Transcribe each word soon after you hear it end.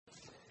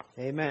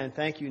Amen.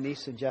 Thank you,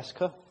 Nisa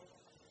Jessica.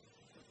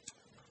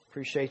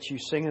 Appreciate you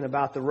singing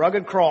about the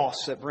rugged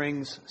cross that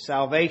brings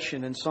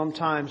salvation. And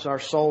sometimes our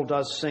soul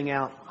does sing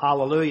out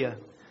hallelujah.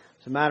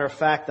 As a matter of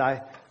fact,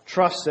 I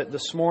trust that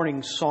this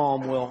morning's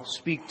psalm will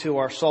speak to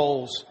our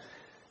souls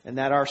and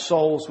that our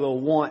souls will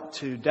want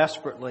to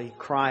desperately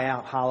cry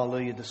out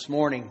hallelujah this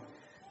morning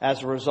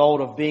as a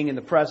result of being in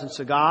the presence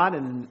of God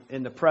and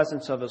in the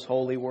presence of His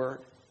holy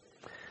word.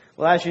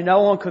 Well, as you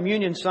know, on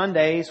Communion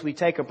Sundays, we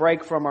take a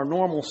break from our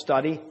normal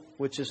study,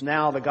 which is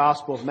now the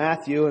Gospel of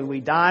Matthew, and we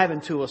dive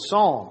into a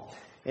psalm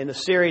in the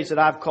series that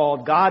I've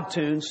called God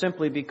Tunes,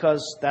 simply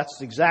because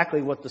that's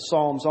exactly what the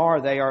psalms are.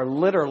 They are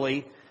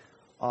literally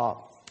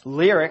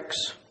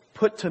lyrics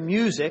put to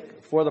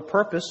music for the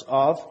purpose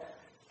of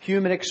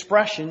human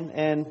expression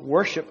and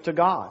worship to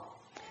God.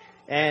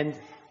 And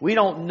we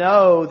don't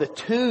know the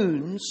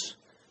tunes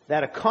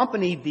that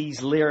accompanied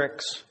these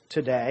lyrics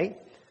today,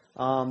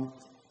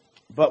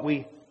 but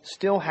we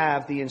still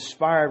have the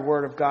inspired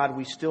Word of God.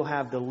 We still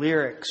have the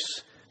lyrics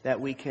that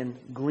we can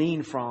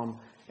glean from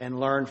and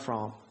learn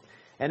from.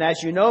 And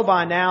as you know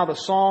by now, the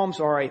Psalms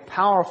are a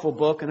powerful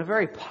book and a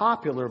very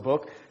popular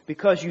book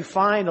because you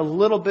find a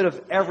little bit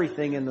of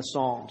everything in the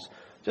Psalms.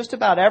 Just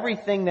about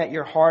everything that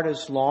your heart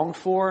has longed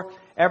for,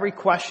 every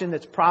question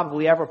that's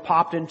probably ever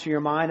popped into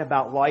your mind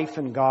about life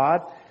and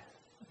God.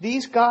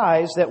 These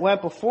guys that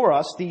went before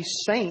us,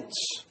 these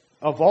saints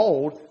of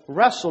old,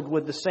 wrestled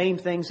with the same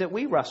things that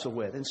we wrestle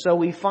with. And so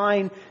we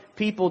find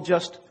people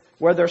just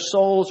where their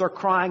souls are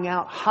crying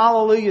out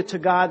hallelujah to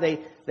God.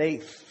 They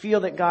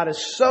feel that God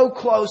is so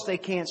close they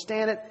can't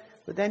stand it.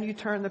 But then you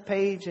turn the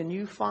page and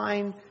you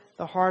find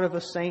the heart of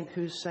a saint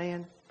who's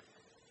saying,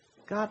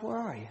 God, where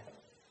are you?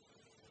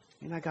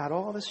 And I got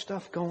all this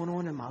stuff going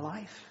on in my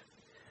life.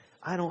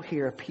 I don't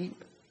hear a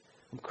peep.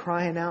 I'm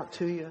crying out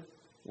to you.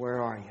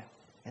 Where are you?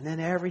 And then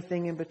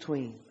everything in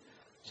between.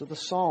 So the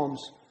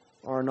Psalms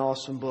are an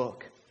awesome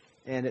book.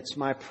 And it's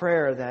my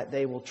prayer that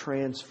they will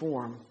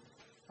transform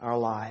our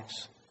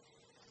lives.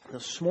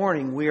 This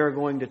morning we are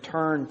going to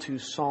turn to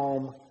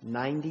Psalm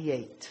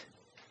 98.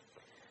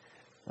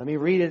 Let me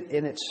read it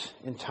in its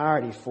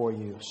entirety for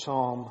you.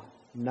 Psalm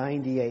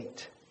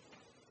 98.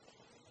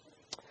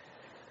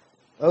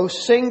 Oh,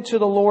 sing to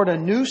the Lord a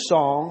new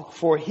song,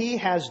 for He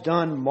has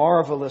done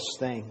marvelous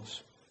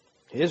things.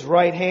 His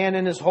right hand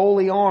and His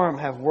holy arm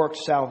have worked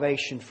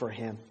salvation for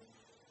Him.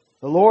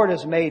 The Lord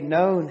has made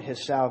known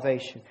His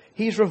salvation.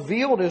 He's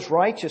revealed His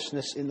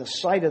righteousness in the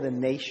sight of the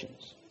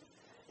nations.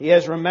 He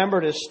has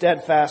remembered His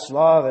steadfast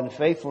love and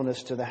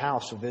faithfulness to the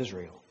house of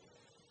Israel.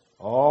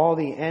 All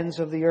the ends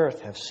of the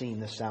earth have seen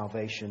the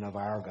salvation of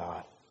our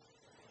God.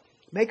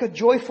 Make a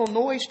joyful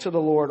noise to the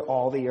Lord,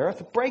 all the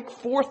earth. Break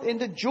forth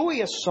into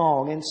joyous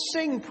song and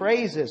sing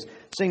praises.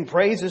 Sing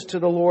praises to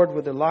the Lord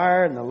with the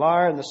lyre and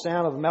the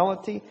sound of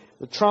melody,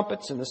 the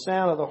trumpets and the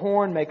sound of the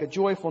horn. Make a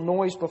joyful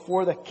noise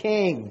before the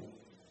King,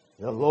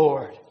 the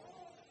Lord.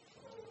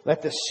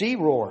 Let the sea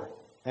roar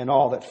and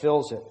all that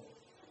fills it,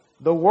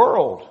 the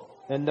world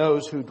and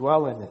those who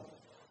dwell in it.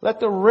 Let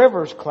the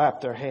rivers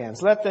clap their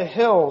hands. Let the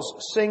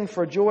hills sing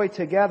for joy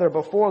together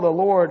before the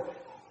Lord,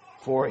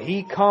 for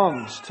He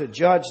comes to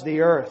judge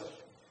the earth.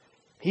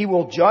 He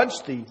will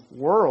judge the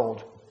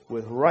world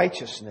with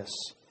righteousness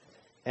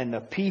and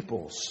the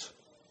peoples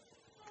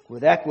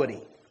with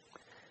equity.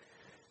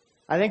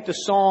 I think the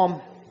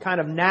psalm kind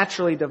of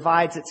naturally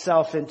divides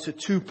itself into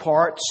two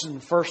parts. And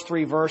the first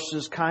three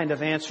verses kind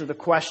of answer the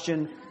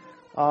question,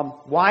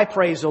 why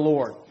praise the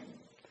Lord?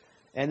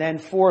 And then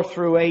 4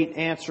 through 8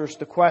 answers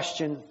the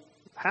question,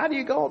 how do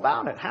you go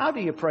about it? How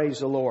do you praise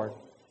the Lord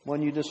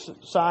when you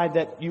decide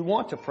that you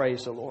want to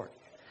praise the Lord?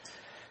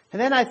 And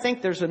then I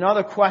think there's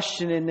another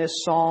question in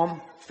this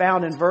psalm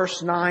found in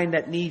verse 9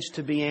 that needs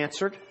to be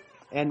answered.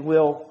 And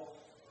we'll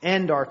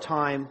end our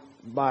time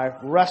by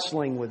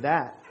wrestling with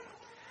that.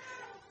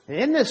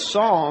 In this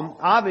psalm,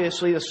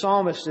 obviously the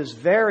psalmist is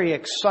very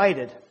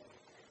excited.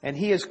 And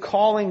he is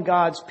calling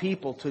God's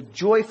people to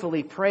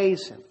joyfully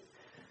praise Him.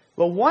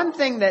 But one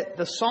thing that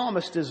the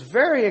psalmist is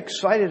very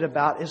excited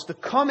about is the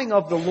coming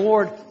of the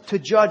Lord to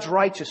judge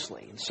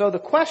righteously. And so the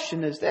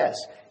question is this: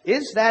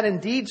 is that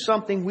indeed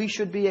something we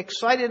should be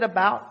excited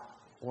about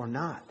or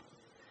not?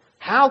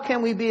 How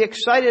can we be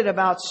excited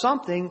about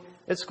something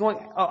that's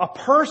a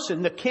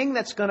person, the King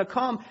that's going to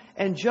come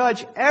and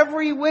judge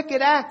every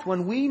wicked act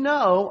when we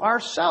know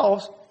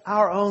ourselves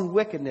our own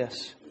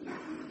wickedness?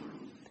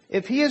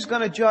 If He is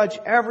going to judge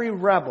every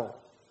rebel,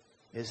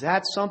 is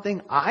that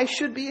something I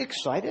should be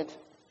excited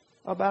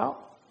about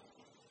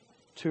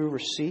to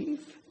receive,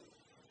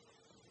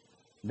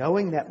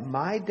 knowing that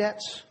my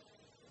debts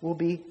will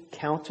be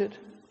counted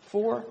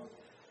for?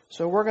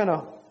 So we're going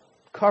to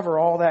cover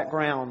all that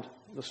ground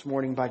this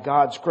morning by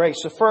God's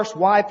grace. So first,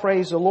 why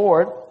praise the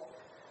Lord?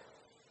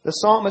 The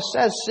psalmist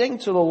says, sing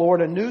to the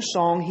Lord a new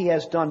song. He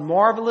has done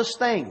marvelous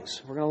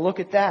things. We're going to look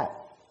at that.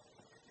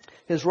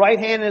 His right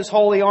hand and His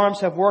holy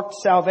arms have worked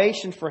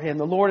salvation for Him.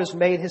 The Lord has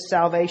made His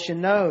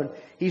salvation known.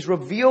 He's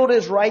revealed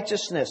His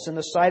righteousness in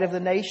the sight of the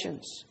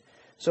nations.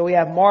 So we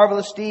have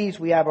marvelous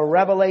deeds. We have a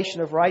revelation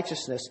of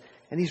righteousness.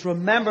 And He's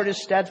remembered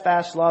His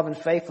steadfast love and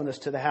faithfulness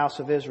to the house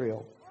of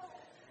Israel.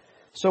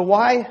 So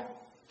why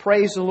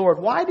praise the Lord?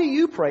 Why do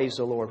you praise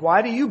the Lord?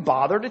 Why do you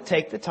bother to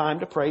take the time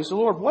to praise the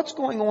Lord? What's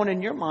going on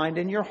in your mind,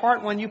 in your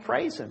heart when you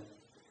praise Him?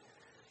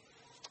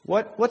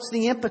 What's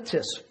the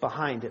impetus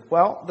behind it?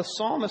 Well, the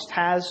psalmist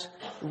has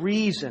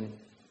reason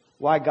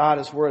why God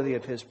is worthy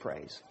of his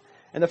praise.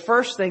 And the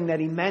first thing that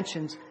he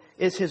mentions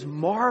is His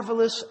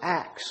marvelous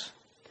acts.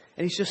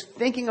 And he's just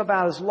thinking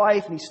about his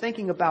life, and he's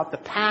thinking about the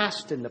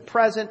past and the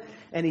present,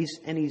 and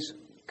he's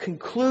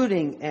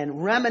concluding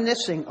and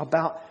reminiscing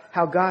about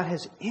how God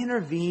has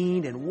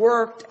intervened and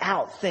worked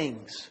out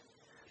things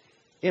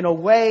in a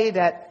way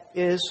that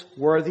is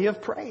worthy of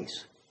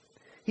praise.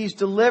 He's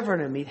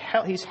delivered him.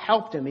 He's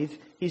helped him.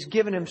 He's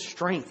given him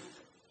strength.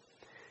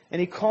 And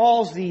he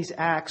calls these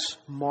acts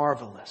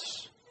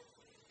marvelous.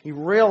 He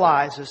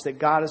realizes that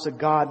God is a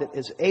God that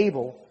is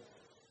able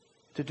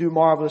to do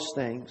marvelous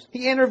things.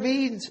 He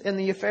intervenes in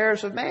the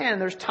affairs of man.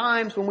 There's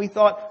times when we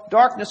thought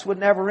darkness would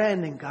never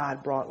end, and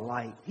God brought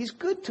light. He's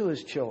good to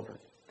His children.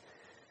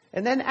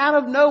 And then out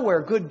of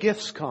nowhere, good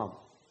gifts come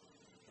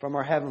from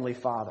our Heavenly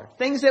Father.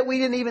 Things that we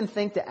didn't even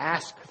think to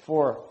ask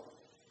for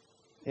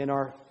in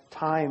our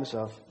times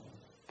of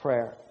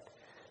prayer.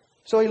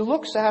 So He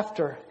looks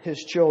after His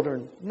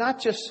children,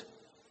 not just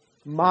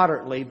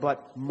moderately,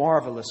 but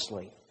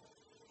marvelously.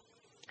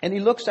 And He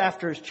looks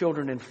after His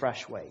children in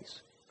fresh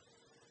ways,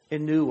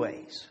 in new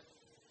ways,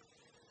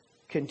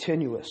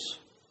 continuous.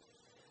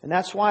 And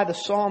that's why the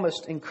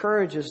psalmist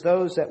encourages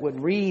those that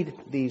would read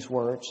these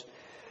words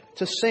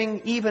to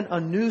sing even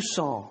a new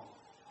song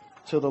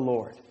to the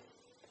Lord.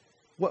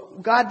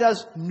 God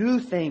does new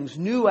things,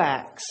 new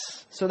acts,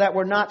 so that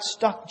we're not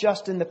stuck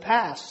just in the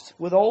past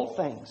with old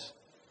things.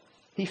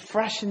 He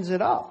freshens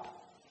it up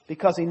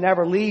because He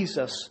never leaves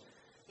us.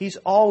 He's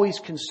always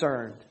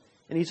concerned,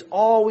 and He's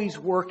always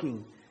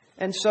working.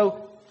 And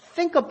so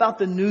think about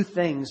the new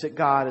things that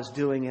God is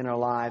doing in our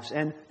lives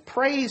and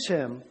praise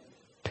Him.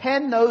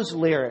 Pen those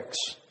lyrics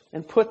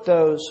and put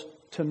those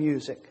to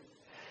music.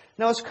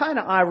 Now, it's kind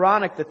of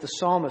ironic that the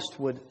psalmist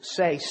would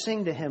say,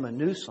 sing to Him a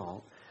new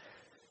song.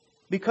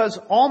 Because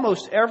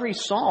almost every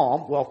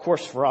psalm, well, of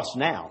course for us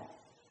now,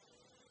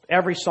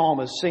 every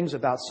psalmist sings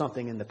about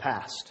something in the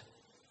past.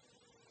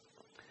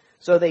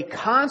 So they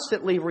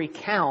constantly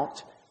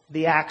recount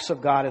the acts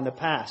of God in the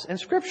past. And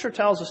Scripture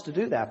tells us to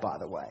do that, by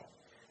the way.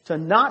 To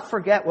not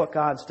forget what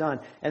God's done.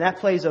 And that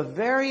plays a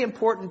very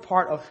important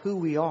part of who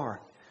we are.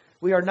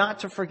 We are not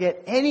to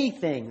forget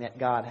anything that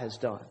God has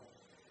done.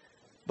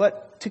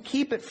 But to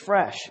keep it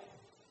fresh,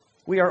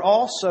 we are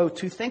also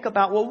to think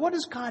about, well, what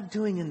is God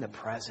doing in the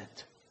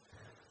present?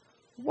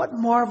 What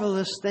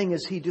marvelous thing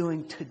is He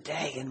doing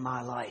today in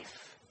my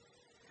life?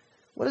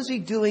 What is He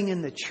doing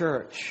in the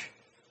church?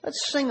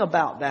 Let's sing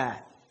about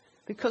that,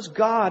 because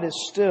God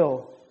is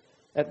still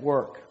at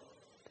work.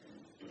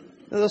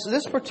 Now,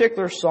 this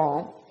particular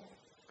psalm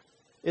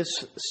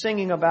is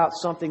singing about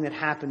something that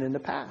happened in the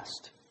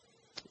past,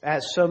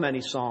 as so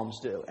many psalms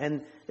do.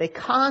 And they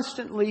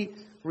constantly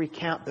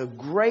recount the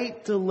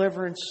great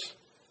deliverance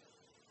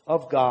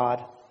of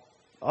God,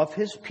 of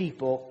His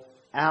people,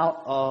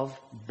 out of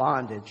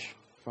bondage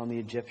from the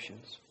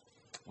Egyptians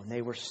when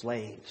they were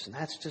slaves. And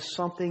that's just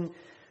something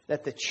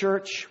that the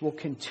church will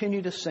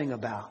continue to sing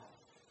about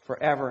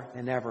forever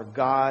and ever.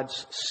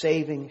 God's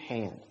saving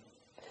hand.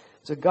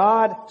 So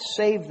God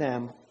saved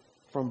them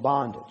from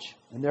bondage.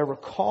 And they're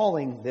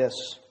recalling this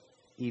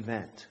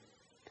event.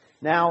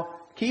 Now,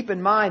 keep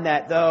in mind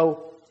that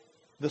though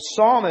the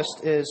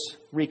psalmist is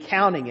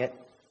recounting it,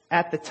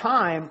 at the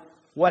time,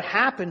 what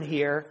happened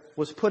here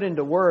was put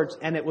into words,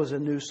 and it was a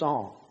new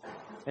song.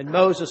 And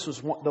Moses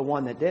was the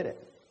one that did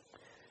it.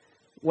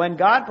 When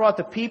God brought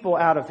the people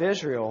out of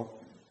Israel,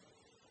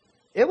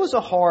 it was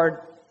a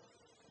hard,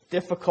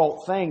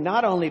 difficult thing,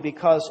 not only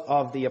because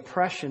of the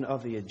oppression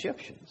of the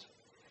Egyptians,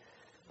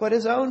 but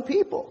His own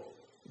people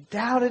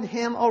doubted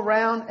Him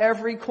around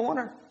every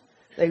corner.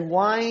 They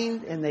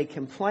whined and they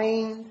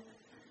complained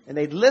and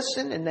they'd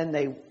listen, and then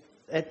they,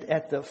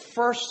 at the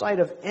first sight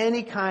of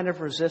any kind of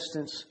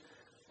resistance,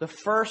 the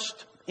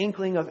first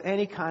inkling of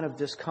any kind of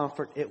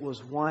discomfort, it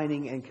was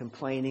whining and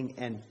complaining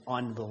and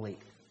unbelief.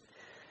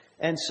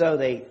 And so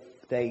they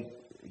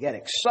get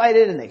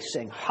excited and they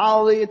sing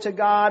hallelujah to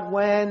God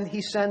when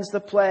He sends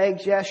the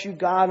plagues. Yes, you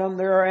got them.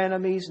 They're our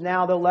enemies.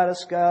 Now they'll let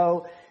us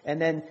go.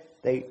 And then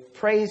they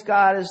praise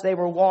God as they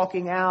were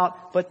walking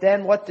out. But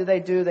then what do?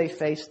 They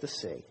face the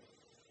sea.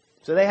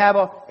 So they have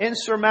an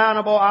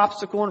insurmountable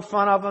obstacle in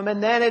front of them.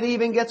 And then it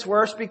even gets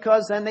worse,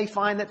 because then they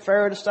find that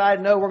Pharaoh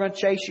decided, no, we're going to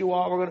chase you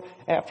all.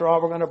 After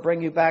all, we're going to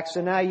bring you back. So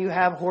now you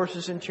have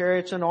horses and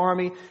chariots and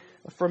army,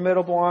 a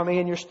formidable army,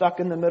 and you're stuck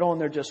in the middle,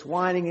 and they're just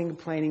whining and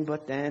complaining.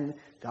 But then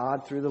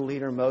God, through the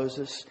leader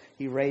Moses,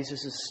 He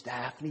raises His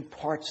staff and He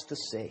parts the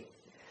sea.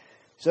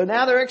 So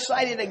now they're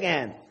excited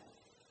again.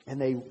 And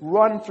they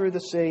run through the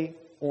sea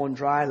on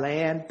dry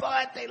land.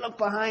 But they look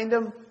behind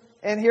them,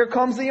 and here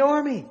comes the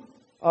army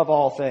of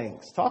all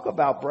things. Talk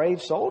about brave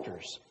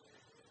soldiers.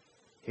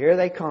 Here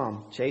they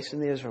come, chasing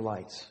the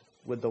Israelites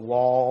with the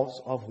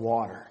walls of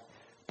water.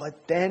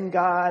 But then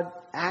God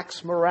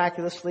acts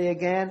miraculously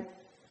again,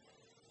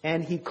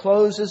 and He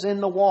closes in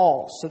the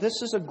walls. So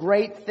this is a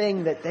great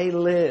thing that they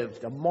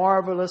lived, a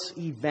marvelous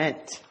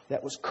event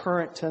that was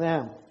current to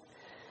them.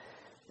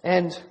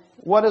 And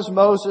what does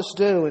Moses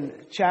do in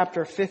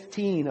chapter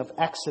 15 of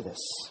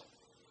Exodus?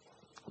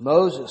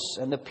 Moses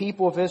and the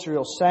people of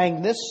Israel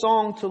sang this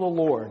song to the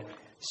Lord,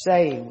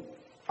 saying,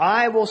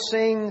 I will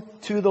sing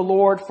to the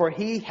Lord, for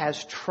He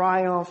has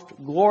triumphed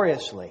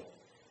gloriously.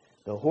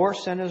 The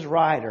horse and his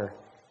rider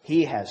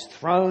He has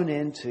thrown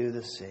into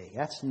the sea.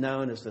 That's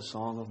known as the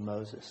Song of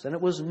Moses. And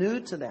it was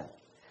new to them.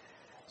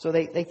 So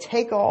they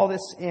take all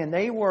this in.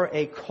 They were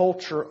a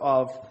culture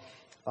of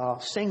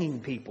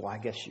singing people, I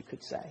guess you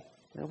could say.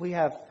 And we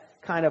have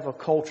kind of a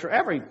culture.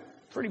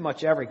 Pretty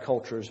much every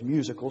culture is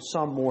musical,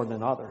 some more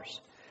than others.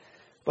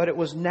 But it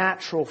was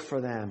natural for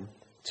them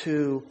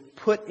to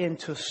put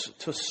into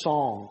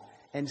song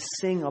and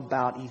sing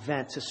about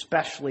events,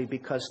 especially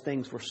because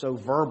things were so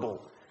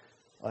verbal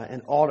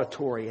and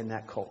auditory in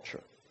that culture.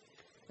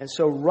 And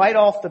so right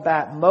off the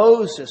bat,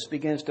 Moses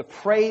begins to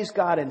praise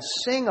God and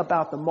sing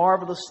about the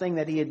marvelous thing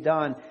that he had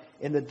done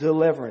in the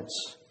deliverance.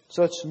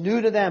 So it's new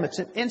to them. It's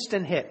an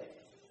instant hit.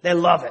 They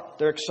love it.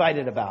 They're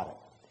excited about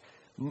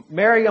it.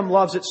 Miriam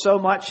loves it so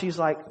much, she's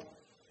like,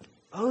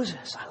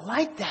 Moses, I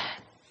like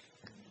that.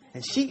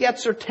 And she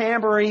gets her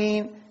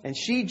tambourine and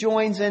she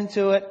joins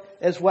into it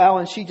as well.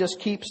 And she just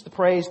keeps the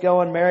praise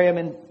going. Miriam,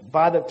 and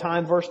by the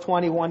time verse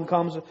 21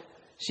 comes,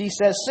 she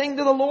says, sing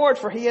to the Lord,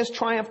 for He has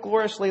triumphed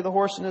gloriously. The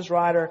horse and his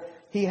rider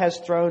He has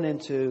thrown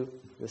into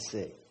the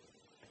sea.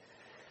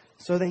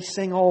 So they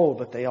sing old,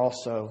 but they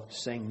also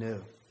sing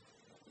new.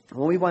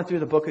 When we went through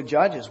the book of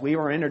Judges, we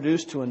were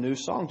introduced to a new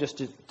song,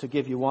 just to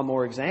give you one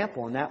more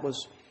example. And that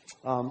was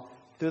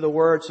through the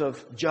words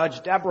of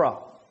Judge Deborah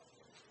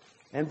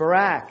and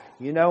Barak.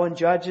 You know, in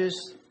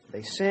Judges,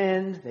 they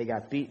sinned, they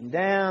got beaten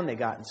down, they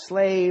got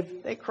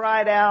enslaved, they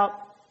cried out,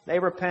 they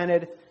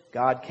repented,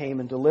 God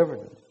came and delivered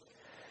them.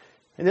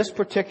 In this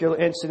particular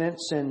incident,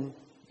 and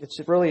it's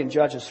really in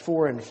Judges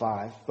 4 and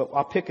 5, but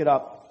I'll pick it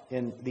up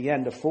in the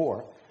end of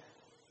 4.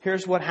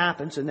 Here's what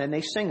happens, and then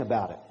they sing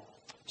about it.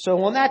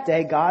 So on that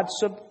day, God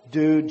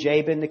subdued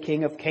Jabin, the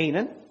king of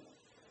Canaan,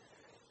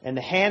 and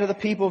the hand of the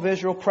people of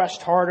Israel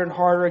pressed harder and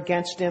harder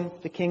against him,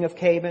 the king of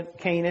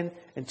Canaan,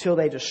 until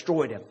they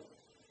destroyed him.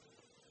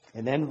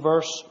 And then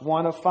verse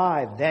 1 of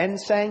 5, then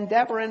sang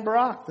Deborah and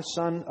Barak, the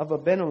son of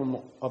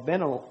Abinoam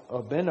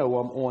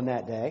on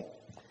that day.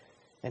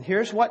 And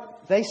here's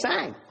what they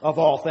sang, of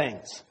all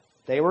things.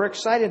 They were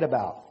excited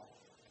about.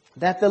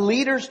 That the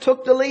leaders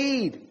took the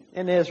lead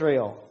in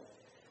Israel.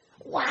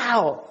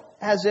 Wow!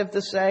 As if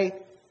to say,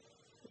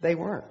 they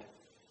weren't.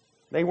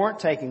 They weren't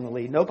taking the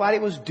lead. Nobody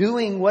was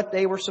doing what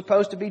they were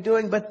supposed to be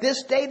doing. But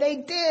this day they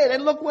did.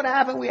 And look what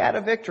happened. We had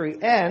a victory.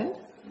 And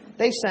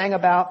they sang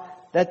about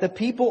that the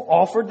people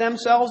offered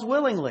themselves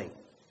willingly.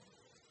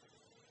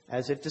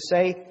 As if to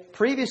say,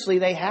 previously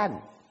they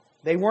hadn't.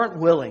 They weren't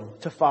willing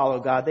to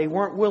follow God. They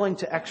weren't willing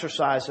to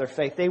exercise their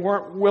faith. They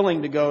weren't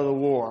willing to go to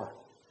war.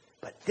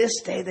 But this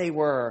day they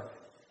were.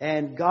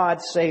 And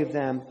God saved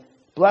them.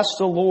 Bless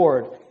the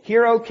Lord.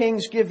 Hear, O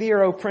kings, give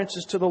ear, O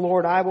princes, to the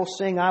Lord. I will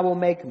sing, I will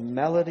make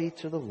melody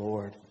to the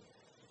Lord,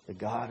 the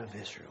God of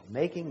Israel.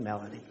 Making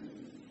melody.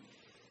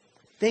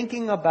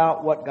 Thinking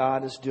about what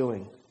God is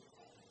doing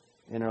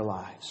in our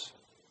lives.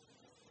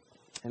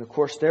 And of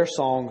course their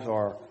songs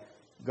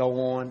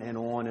go on and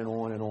on and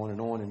on and on and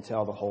on and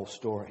tell the whole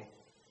story.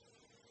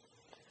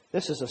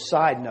 This is a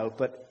side note,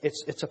 but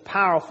it's a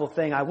powerful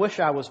thing. I wish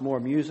I was more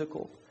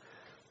musical.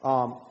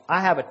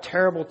 I have a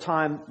terrible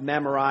time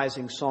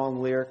memorizing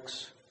song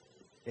lyrics.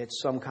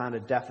 It's some kind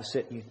of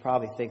deficit. You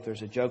probably think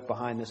there's a joke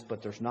behind this,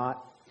 but there's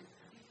not.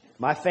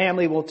 My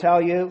family will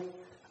tell you,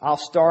 I'll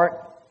start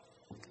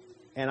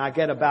and I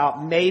get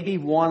about maybe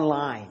one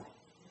line,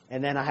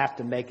 and then I have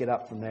to make it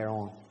up from there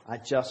on.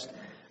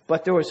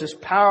 But there was this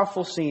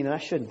powerful scene, and I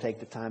shouldn't take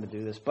the time to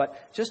do this,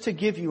 but just to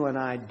give you an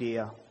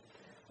idea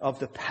of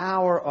the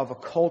power of a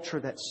culture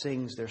that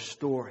sings their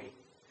story.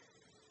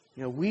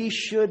 You know, we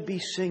should be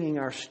singing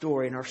our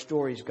story, and our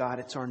story is God.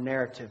 It's our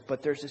narrative.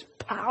 But there's this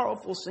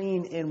powerful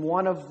scene in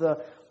one of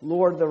the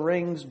Lord of the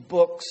Rings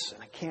books.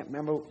 I can't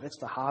remember. It's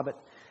The Hobbit.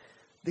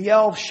 The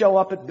elves show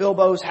up at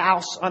Bilbo's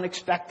house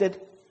unexpected.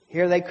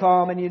 Here they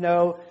come, and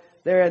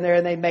they're in there,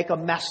 and they make a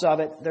mess of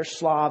it. They're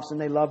Slavs, and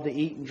they love to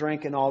eat and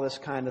drink and all this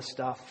kind of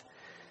stuff.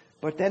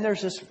 But then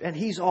there's this, and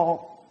he's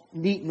all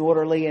neat and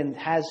orderly and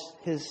has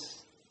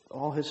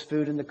all his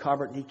food in the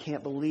cupboard, and he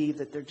can't believe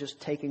that they're just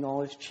taking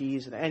all his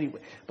cheese. And anyway,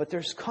 but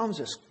there comes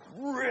this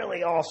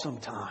really awesome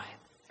time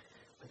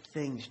when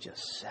things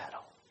just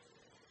settle.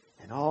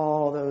 And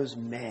all those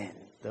men,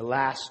 the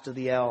last of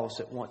the elves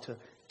that want to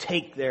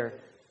take their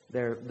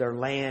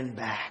land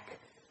back,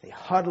 they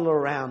huddle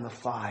around the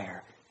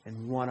fire,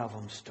 and one of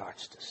them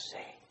starts to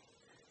sing.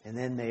 And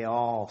then they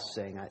all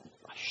sing. I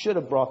should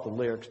have brought the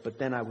lyrics, but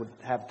then I would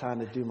have time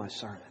to do my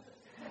sermon.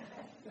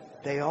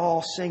 They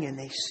all sing, and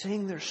they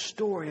sing their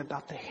story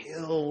about the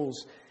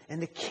hills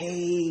and the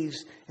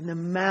caves and the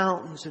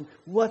mountains and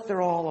what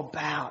they're all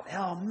about.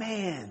 Oh,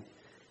 man.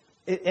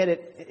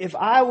 if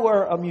I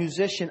were a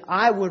musician,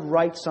 I would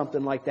write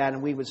something like that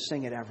and we would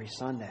sing it every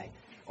Sunday.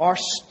 Our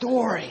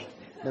story,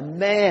 the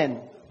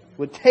man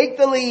would take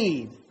the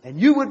lead and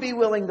you would be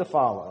willing to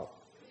follow.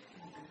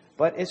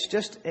 But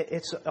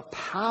it's a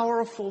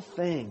powerful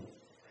thing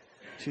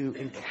to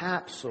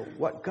encapsulate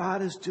what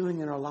God is doing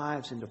in our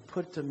lives and to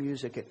put to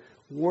music. It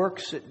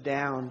works it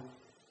down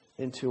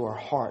into our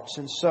hearts.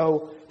 And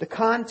so the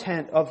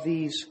content of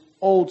these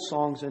old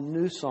songs and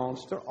new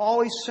songs, they're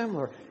always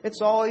similar.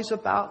 It's always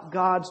about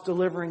God's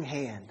delivering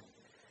hand.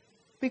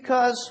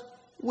 Because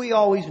we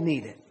always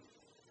need it.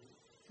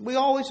 We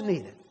always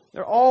need it.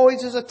 There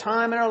always is a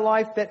time in our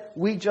life that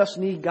we just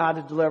need God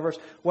to deliver us,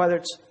 whether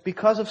it's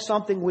because of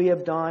something we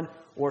have done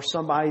or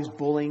somebody's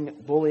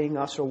bullying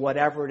us or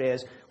whatever it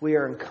is. We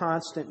are in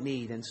constant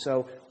need. And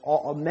so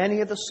many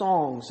of the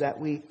songs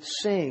that we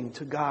sing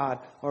to God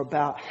are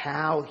about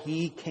how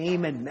He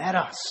came and met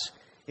us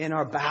in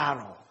our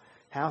battle,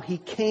 how He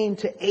came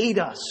to aid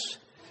us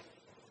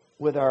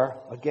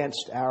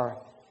against our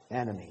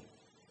enemy.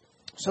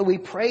 So we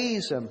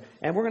praise Him,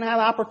 and we're going to have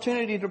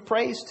opportunity to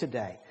praise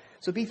today.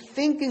 So be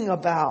thinking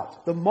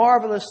about the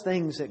marvelous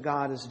things that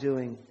God is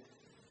doing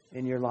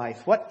in your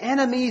life. What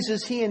enemies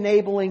is He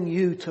enabling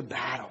you to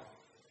battle?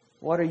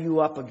 What are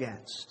you up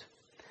against?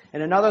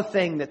 And another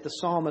thing that the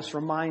psalmist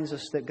reminds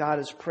us that God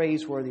is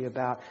praiseworthy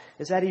about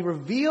is that He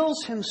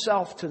reveals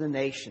Himself to the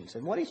nations.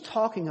 And what he's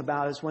talking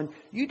about is when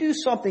you do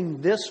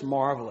something this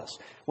marvelous,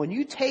 when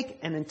you take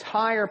an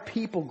entire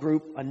people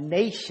group, a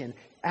nation,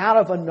 out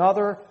of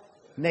another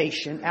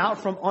nation,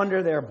 out from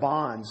under their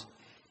bonds,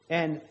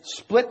 and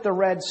split the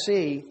Red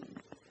Sea,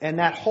 and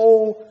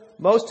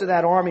most of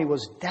that army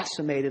was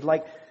decimated.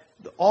 Like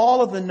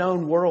all of the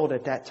known world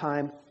at that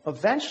time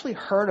eventually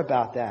heard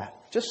about that.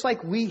 Just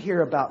like we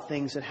hear about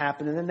things that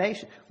happen in the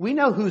nation. We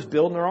know who's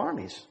building their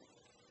armies.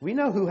 We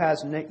know who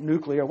has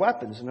nuclear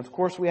weapons. And of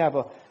course we have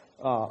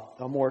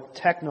a more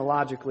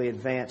technologically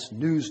advanced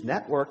news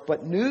network.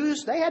 But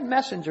they had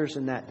messengers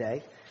in that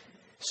day.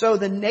 So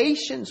the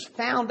nations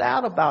found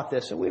out about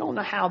this. And we don't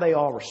know how they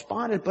all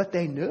responded, but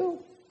they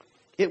knew.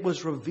 It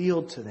was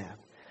revealed to them.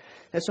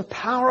 It's a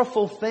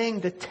powerful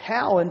thing to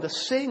tell and to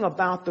sing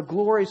about the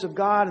glories of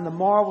God and the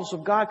marvels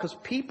of God, because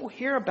people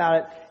hear about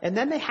it and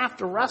then they have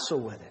to wrestle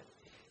with it.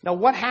 Now,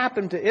 what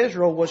happened to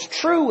Israel was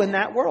true in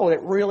that world.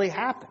 It really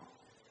happened.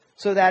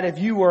 So that if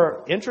you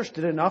were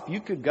interested enough, you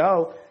could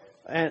go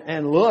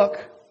and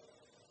look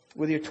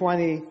with your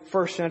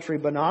 21st century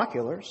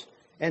binoculars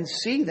and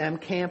see them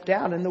camped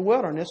out in the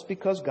wilderness,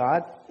 because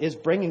God is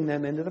bringing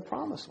them into the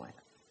promised land.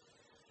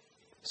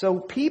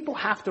 So people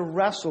have to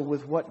wrestle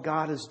with what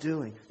God is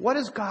doing. What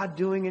is God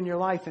doing in your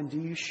life, and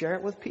do you share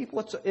it with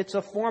people? It's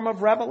a form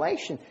of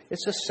revelation.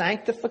 It's a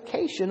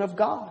sanctification of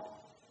God.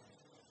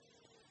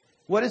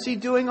 What is He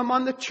doing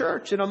among the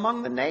church and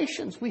among the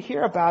nations? We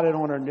hear about it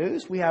on our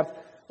news. We have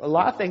a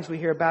lot of things we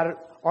hear about it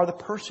are the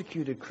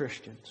persecuted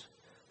Christians.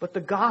 But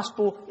the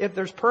gospel, if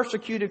there's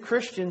persecuted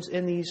Christians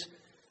in these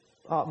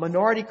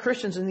minority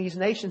Christians in these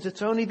nations,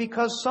 it's only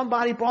because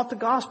somebody brought the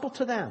gospel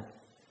to them.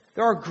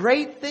 There are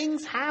great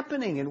things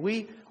happening, and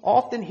we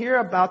often hear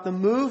about the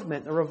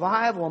movement, the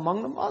revival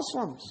among the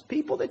Muslims.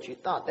 People that you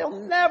thought they'll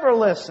never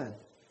listen.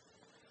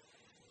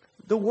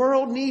 The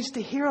world needs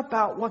to hear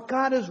about what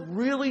God is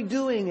really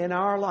doing in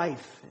our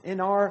life, in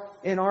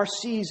our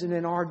season,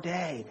 in our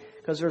day,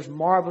 because there's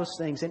marvelous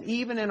things, and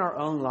even in our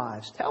own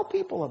lives. Tell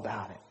people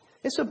about it.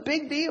 It's a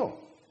big deal,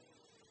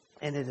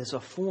 and it is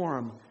a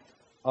form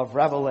of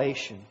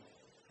revelation.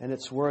 And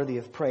it's worthy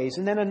of praise.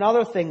 And then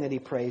another thing that he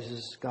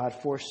praises God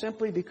for,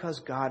 simply because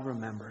God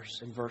remembers,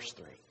 in verse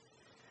 3.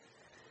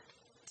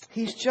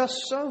 He's just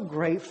so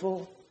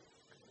grateful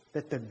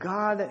that the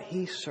God that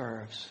he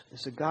serves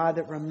is a God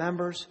that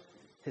remembers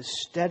His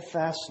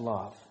steadfast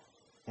love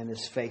and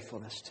His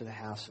faithfulness to the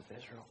house of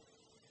Israel.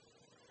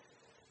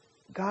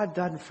 God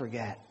doesn't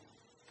forget.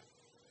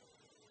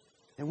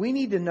 And we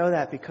need to know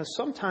that, because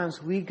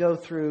sometimes we go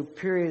through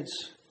periods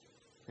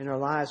in our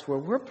lives where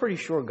we're pretty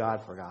sure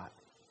God forgot.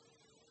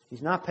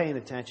 He's not paying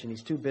attention.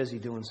 He's too busy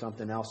doing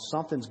something else.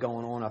 Something's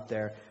going on up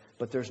there.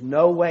 But there's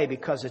no way,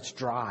 because it's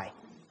dry.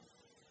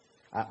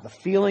 The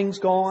feeling's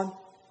gone.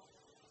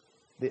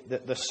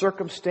 The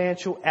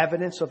circumstantial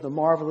evidence of the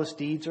marvelous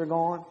deeds are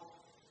gone.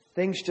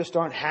 Things just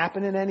aren't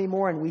happening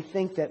anymore, and we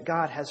think that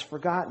God has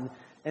forgotten.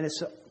 And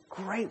it's a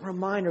great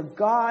reminder.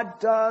 God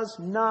does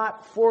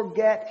not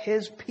forget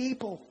His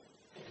people.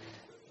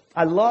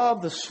 I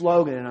love the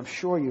slogan, and I'm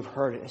sure you've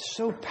heard it. It's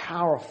so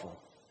powerful.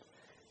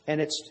 And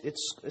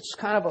it's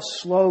kind of a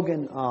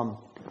slogan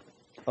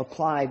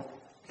applied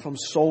from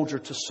soldier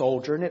to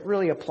soldier. And it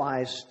really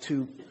applies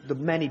to the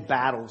many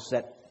battles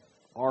that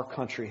our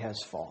country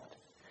has fought.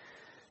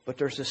 But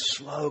there's this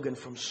slogan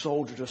from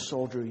soldier to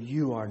soldier: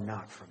 you are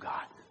not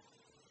forgotten.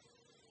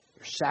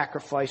 Your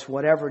sacrifice,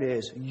 whatever it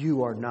is,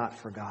 you are not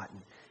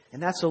forgotten.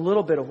 And that's a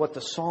little bit of what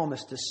the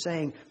psalmist is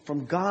saying,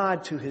 from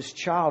God to His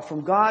child,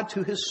 from God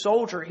to His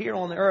soldier here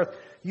on the earth.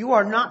 You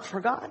are not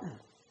forgotten.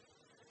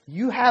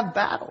 You have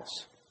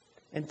battles.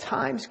 And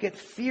times get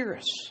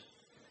fierce.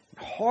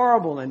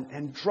 horrible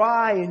and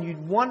dry, and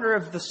you'd wonder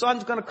if the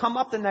sun's going to come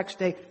up the next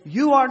day,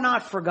 you are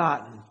not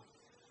forgotten.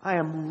 I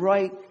am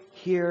right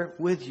here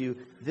with you.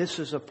 This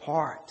is a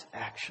part,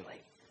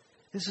 actually.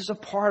 This is a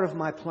part of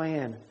my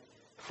plan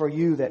for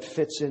you that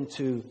fits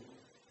into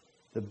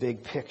the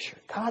big picture.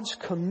 God's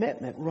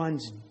commitment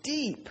runs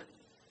deep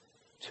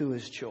to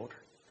His children.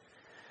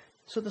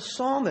 So the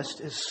psalmist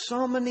is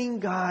summoning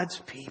God's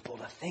people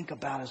to think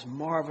about His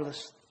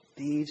marvelous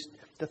deeds,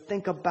 to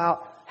think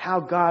about how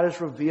God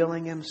is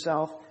revealing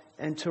Himself,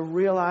 and to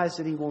realize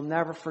that He will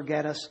never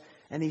forget us.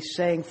 And he's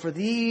saying, for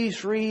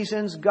these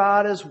reasons,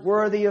 God is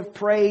worthy of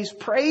praise.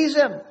 Praise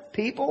Him,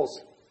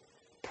 peoples.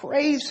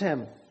 Praise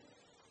Him.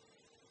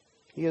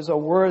 He is a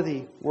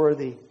worthy,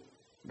 worthy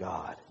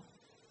God.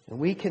 And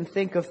we can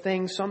think of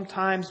things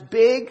sometimes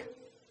big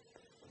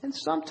and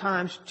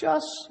sometimes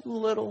just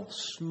little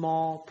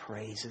small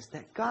praises.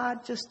 That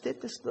God just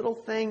did this little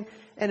thing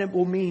and it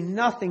will mean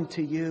nothing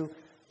to you,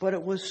 but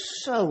it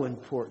was so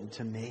important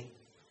to me.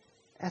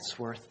 That's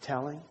worth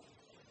telling.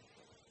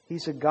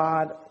 He's a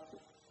God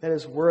that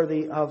is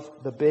worthy of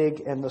the big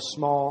and the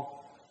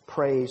small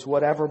praise,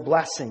 whatever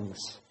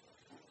blessings.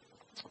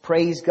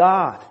 Praise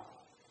God,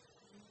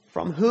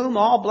 from whom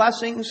all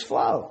blessings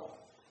flow.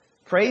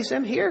 Praise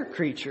Him here,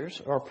 creatures,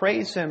 or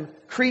praise Him,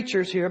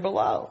 creatures here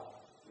below.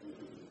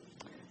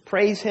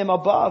 Praise Him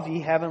above, ye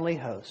heavenly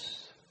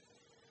hosts.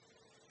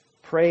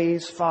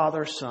 Praise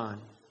Father,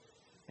 Son,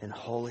 and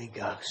Holy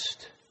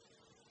Ghost.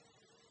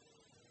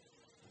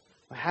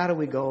 How do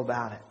we go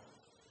about it?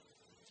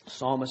 The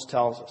psalmist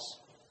tells us,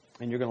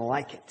 and you're going to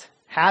like it.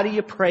 How do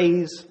you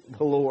praise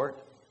the Lord?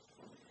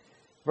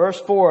 Verse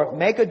 4,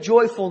 make a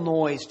joyful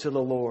noise to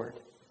the Lord.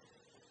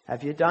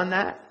 Have you done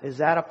that? Is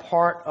that a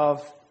part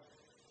of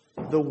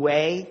the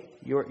way,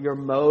 your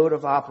mode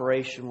of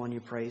operation when you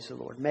praise the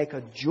Lord? Make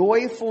a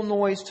joyful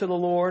noise to the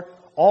Lord.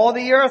 All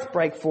the earth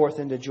break forth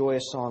into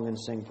joyous song and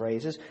sing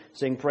praises.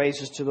 Sing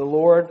praises to the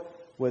Lord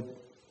with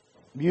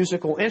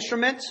musical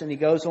instruments. And he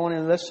goes on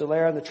and lists the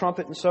lyre and the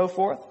trumpet and so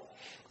forth.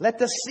 Let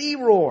the sea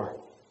roar,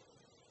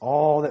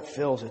 all that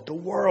fills it, the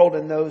world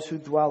and those who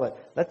dwell it.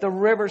 Let the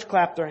rivers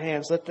clap their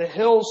hands. Let the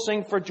hills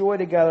sing for joy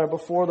together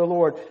before the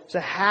Lord. So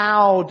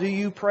how do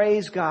you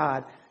praise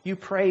God? You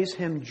praise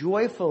Him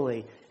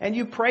joyfully and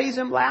you praise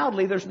Him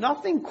loudly. There's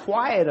nothing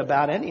quiet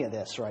about any of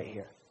this right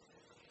here.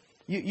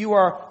 You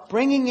are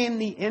bringing in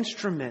the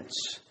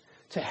instruments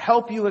to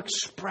help you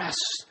express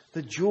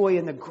the joy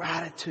and the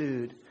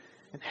gratitude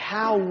and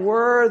how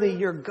worthy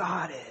your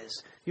God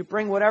is. You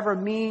bring whatever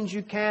means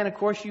you can. Of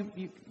course,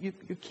 you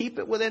keep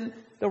it within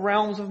the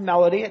realms of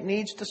melody. It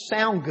needs to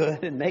sound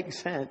good and make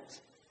sense.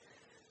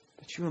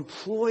 But you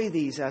employ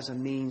these as a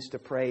means to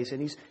praise.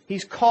 And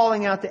He's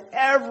calling out to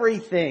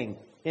everything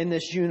in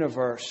this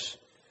universe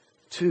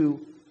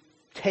to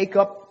take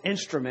up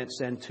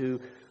instruments and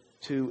to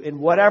in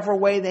whatever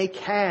way they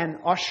can,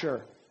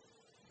 usher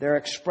their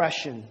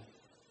expression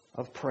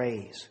of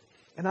praise.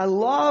 And I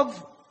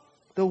love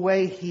the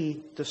way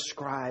he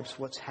describes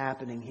what's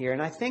happening here.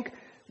 And I think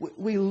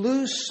we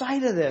lose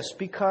sight of this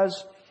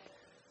because,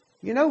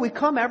 we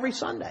come every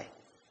Sunday.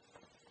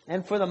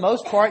 And for the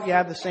most part, you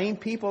have the same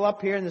people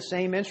up here and the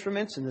same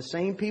instruments and the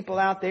same people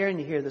out there and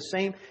you hear the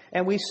same.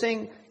 And we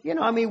sing,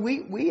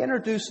 we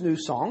introduce new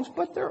songs,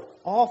 but they're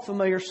all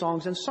familiar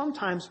songs. And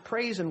sometimes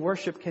praise and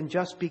worship can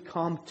just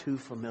become too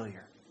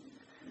familiar.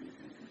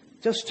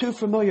 Just too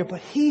familiar. But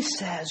he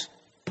says,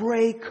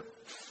 break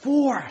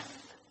forth.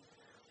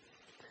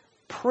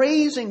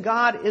 Praising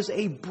God is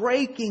a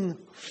breaking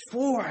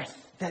forth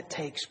that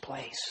takes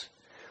place.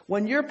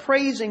 When you're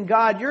praising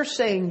God, you're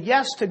saying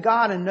yes to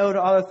God and no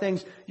to other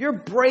things. You're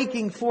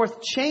breaking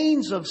forth.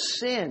 Chains of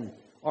sin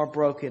are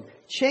broken.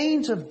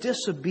 Chains of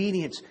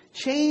disobedience.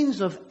 Chains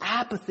of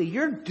apathy.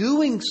 You're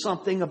doing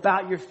something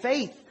about your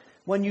faith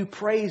when you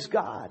praise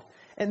God.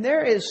 And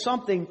there is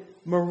something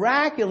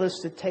miraculous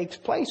that takes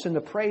place in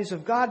the praise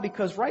of God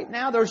because right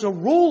now there's a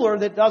ruler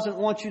that doesn't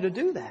want you to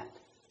do that.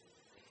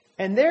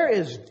 And there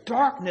is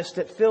darkness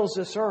that fills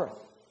this earth.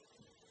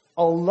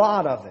 A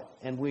lot of it.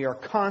 And we are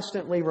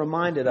constantly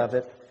reminded of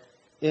it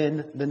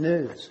in the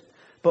news.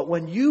 But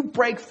when you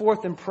break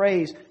forth in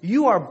praise,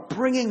 you are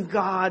bringing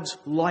God's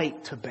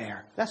light to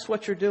bear. That's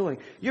what you're doing.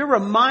 You're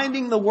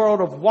reminding the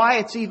world of why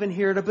it's even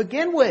here to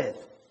begin with.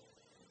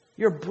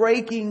 You're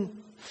breaking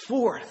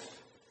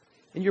forth.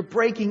 And you're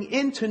breaking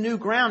into new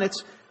ground.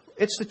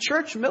 It's the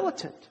church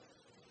militant.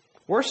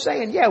 We're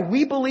saying,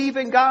 we believe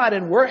in God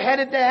and we're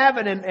headed to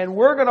heaven and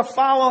we're going to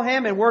follow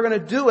Him and we're going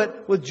to do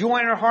it with joy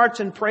in our hearts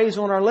and praise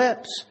on our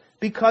lips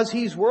because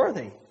He's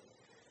worthy.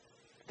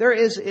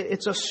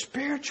 It's a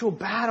spiritual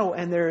battle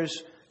and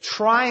there's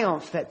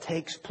triumph that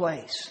takes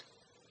place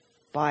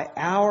by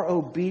our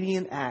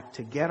obedient act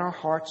to get our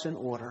hearts in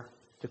order,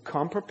 to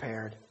come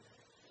prepared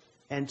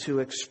and to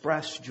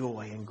express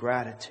joy and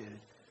gratitude,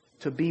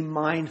 to be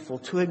mindful,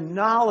 to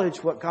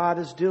acknowledge what God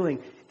is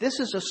doing.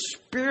 This is a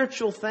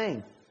spiritual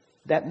thing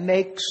that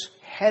makes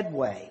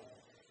headway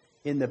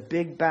in the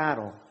big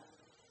battle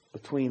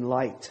between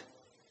light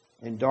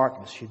and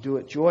darkness. You do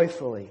it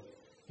joyfully.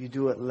 You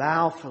do it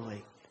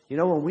loudly. You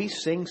know, when we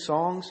sing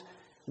songs,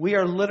 we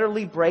are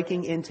literally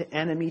breaking into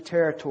enemy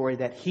territory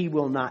that He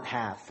will not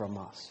have from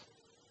us.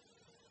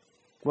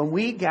 When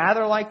we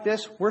gather like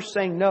this, we're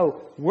saying,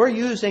 no, we're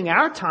using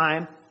our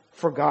time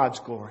for God's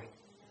glory.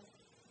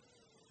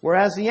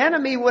 Whereas the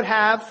enemy would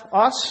have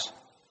us,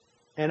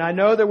 and I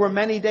know there were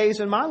many days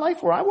in my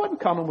life where I wasn't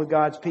coming with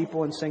God's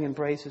people and singing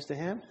praises to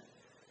Him.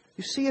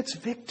 You see, it's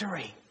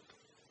victory.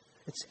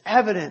 It's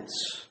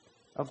evidence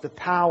of the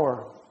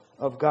power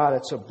of God.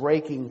 It's a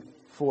breaking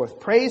forth.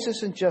 Praise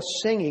isn't just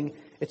singing.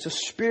 It's a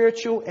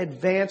spiritual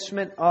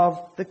advancement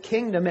of the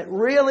kingdom. It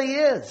really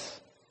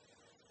is.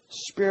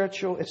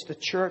 Spiritual. It's the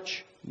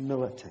church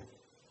militant.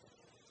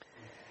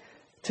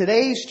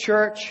 Today's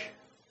church,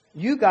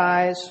 you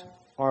guys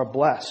are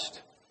blessed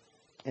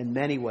in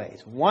many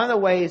ways. One of the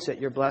ways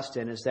that you're blessed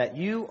in is that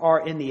you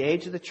are in the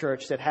age of the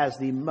church that has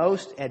the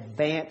most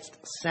advanced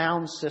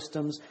sound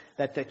systems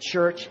that the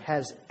church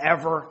has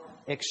ever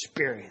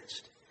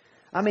experienced.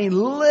 I mean,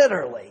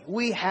 literally,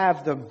 we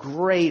have the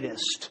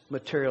greatest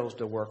materials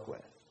to work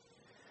with.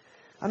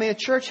 I mean, the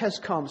church has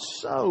come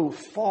so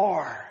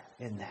far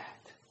in that.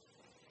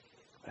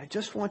 But I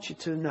just want you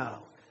to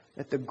know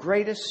that the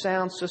greatest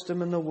sound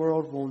system in the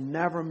world will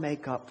never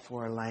make up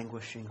for a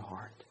languishing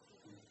heart.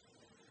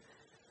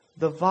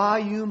 The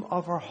volume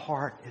of our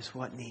heart is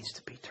what needs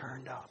to be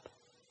turned up.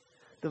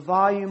 The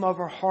volume of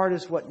our heart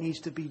is what needs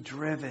to be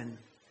driven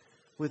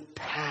with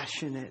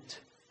passionate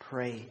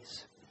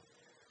praise.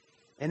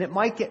 And it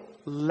might get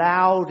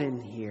loud in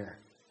here,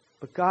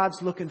 but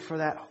God's looking for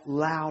that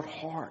loud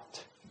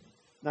heart,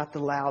 not the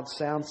loud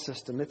sound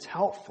system. It's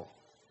helpful,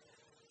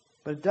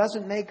 but it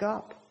doesn't make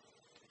up.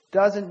 It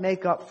doesn't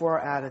make up for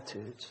our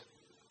attitudes.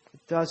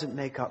 It doesn't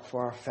make up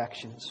for our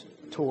affections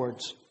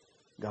towards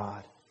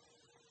God.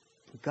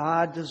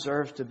 God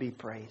deserves to be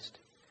praised.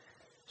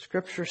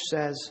 Scripture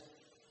says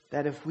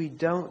that if we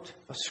don't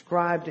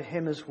ascribe to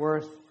Him His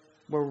worth,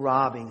 we're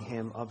robbing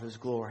Him of His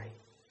glory.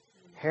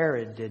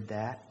 Herod did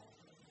that,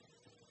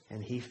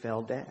 and he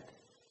fell dead.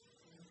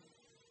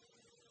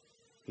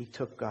 He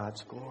took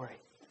God's glory.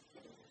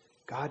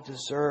 God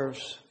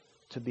deserves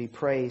to be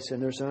praised,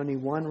 and there's only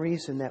one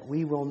reason that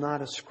we will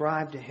not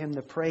ascribe to Him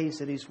the praise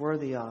that He's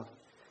worthy of.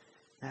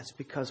 That's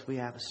because we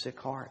have a sick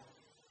heart.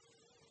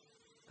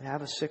 We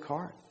have a sick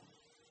heart.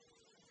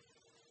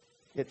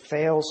 It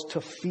fails to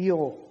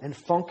feel and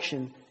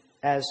function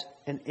as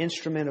an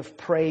instrument of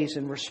praise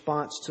in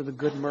response to the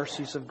good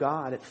mercies of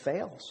God. It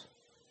fails.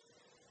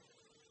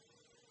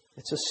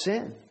 It's a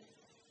sin.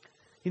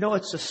 You know,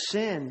 it's a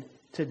sin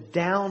to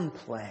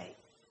downplay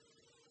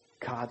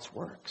God's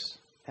works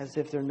as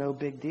if they're no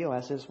big deal,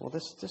 as if, well,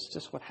 this is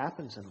just what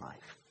happens in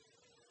life.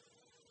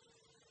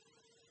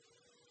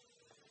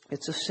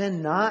 It's a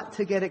sin not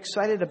to get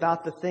excited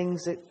about the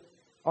things that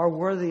are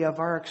worthy of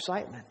our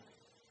excitement,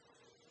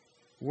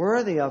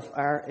 worthy of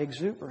our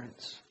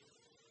exuberance.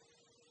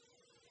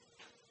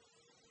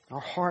 Our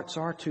hearts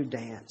are to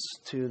dance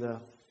to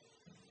the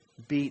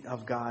beat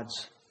of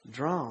God's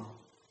drum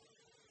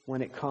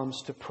when it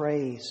comes to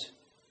praise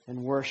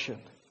and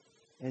worship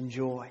and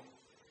joy.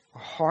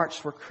 Our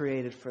hearts were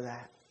created for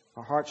that.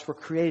 Our hearts were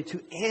created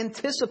to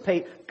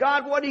anticipate,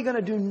 God, what are you going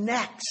to do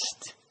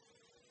next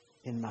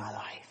in my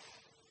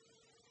life?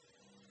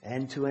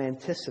 And to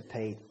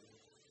anticipate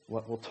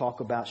what we'll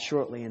talk about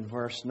shortly in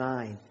verse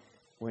 9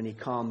 when He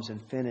comes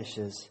and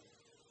finishes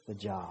the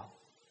job.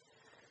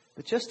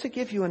 But just to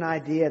give you an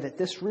idea that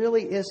this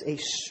really is a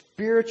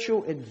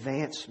spiritual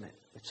advancement.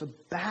 It's a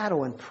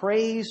battle, and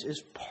praise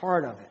is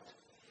part of it.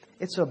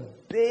 It's a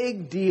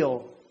big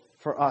deal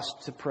for us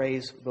to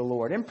praise the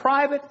Lord, in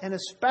private and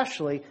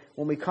especially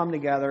when we come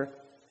together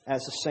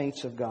as the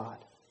saints of God.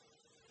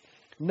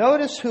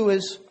 Notice who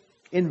is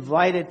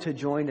invited to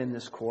join in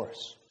this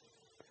chorus.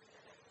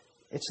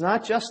 It's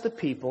not just the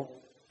people,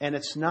 and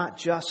it's not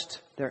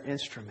just their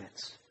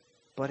instruments,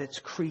 but it's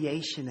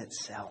creation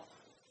itself.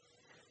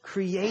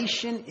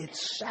 Creation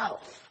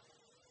itself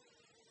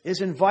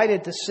is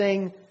invited to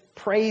sing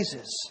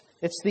praises.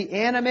 It's the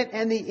animate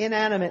and the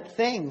inanimate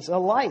things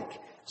alike.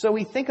 So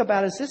we think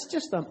about, is this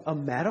just a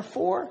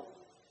metaphor?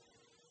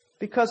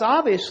 Because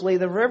obviously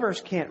the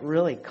rivers can't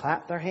really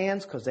clap their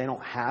hands because they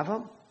don't have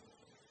them.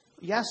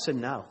 Yes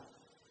and no.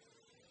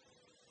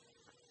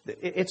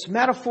 It's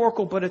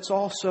metaphorical, but it's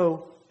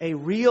also a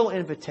real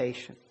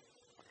invitation.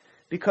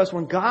 Because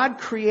when God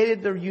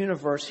created the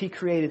universe, He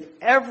created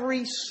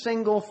every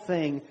single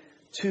thing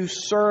to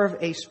serve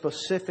a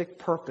specific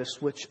purpose,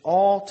 which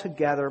all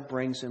together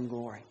brings Him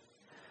glory.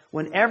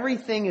 When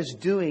everything is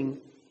doing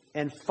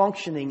and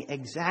functioning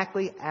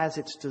exactly as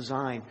it's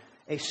designed,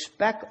 a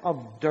speck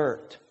of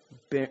dirt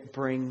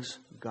brings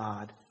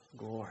God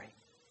glory.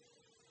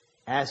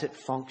 As it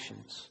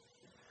functions,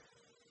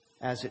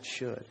 as it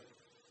should.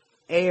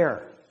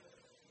 Air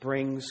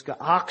brings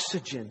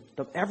oxygen.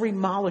 Every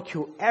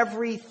molecule,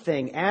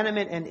 everything,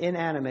 animate and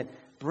inanimate,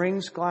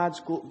 brings God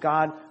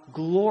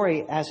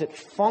glory as it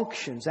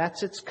functions.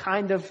 That's its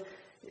kind of,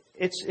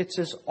 it's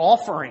His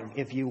offering,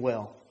 if you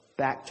will,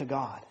 back to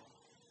God.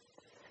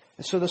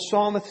 And so the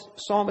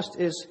psalmist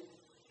is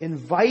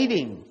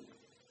inviting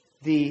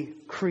the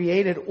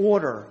created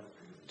order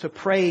to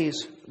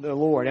praise the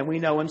Lord. And we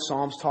know in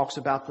Psalms talks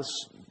about this.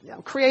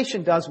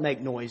 Creation does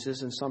make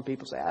noises, and some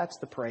people say, that's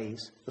the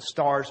praise. The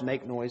stars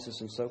make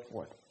noises and so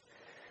forth.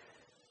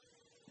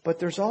 But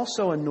there's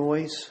also a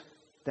noise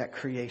that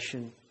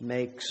creation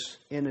makes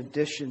in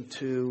addition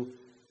to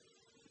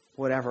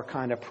whatever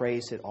kind of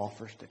praise it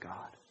offers to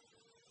God.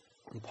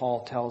 And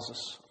Paul tells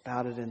us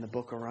about it in the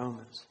book of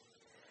Romans.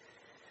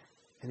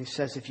 And he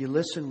says, if you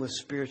listen with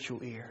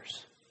spiritual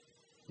ears,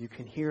 you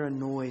can hear a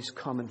noise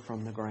coming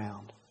from the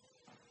ground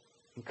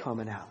and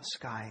coming out of the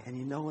sky. And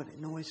you know what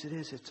noise it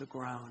is? It's a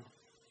groan.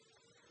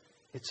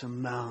 It's a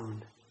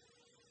moan.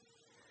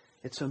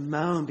 It's a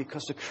moan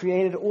because the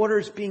created order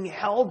is being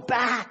held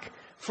back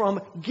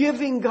from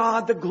giving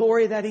God the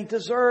glory that He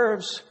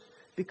deserves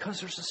because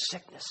there's a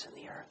sickness in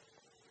the earth.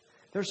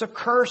 There's a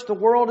curse. The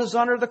world is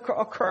under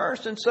a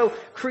curse. And so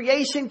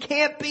creation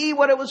can't be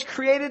what it was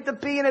created to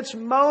be. And it's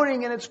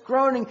moaning and it's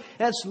groaning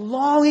and it's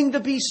longing to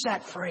be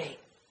set free.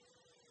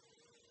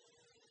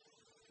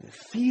 It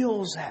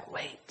feels that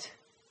weight.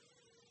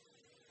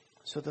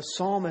 So the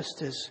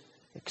psalmist is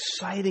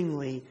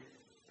excitingly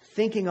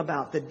thinking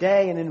about the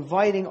day and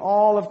inviting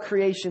all of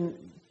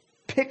creation,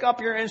 pick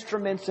up your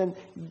instruments and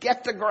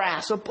get the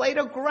grass. A blade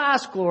of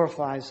grass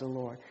glorifies the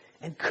Lord.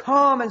 And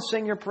come and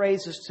sing your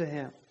praises to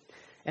Him.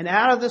 And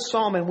out of this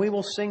psalm, and we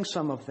will sing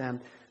some of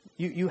them,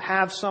 you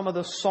have some of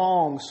the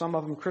songs, some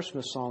of them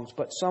Christmas songs,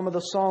 but some of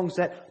the songs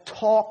that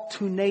talk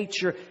to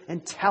nature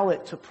and tell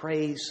it to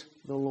praise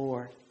the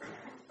Lord.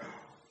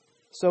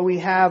 So we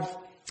have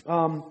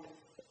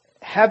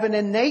heaven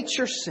and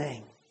nature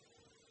sing,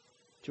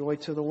 joy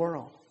to the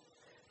world.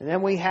 And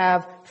then we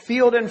have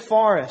field and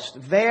forest,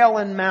 vale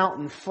and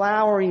mountain,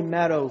 flowery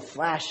meadow,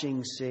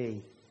 flashing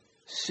sea,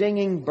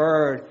 singing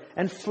bird,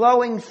 and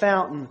flowing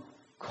fountain,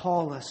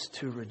 call us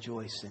to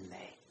rejoice in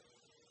Thee.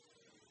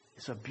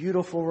 It's a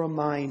beautiful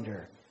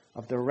reminder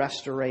of the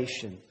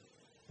restoration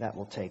that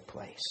will take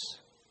place.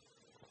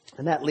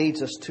 And that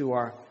leads us to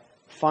our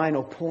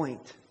final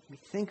point. We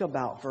think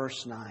about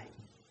verse 9.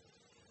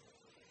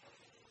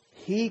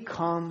 He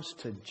comes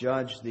to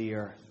judge the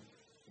earth.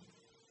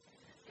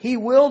 He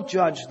will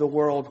judge the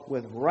world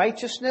with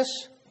righteousness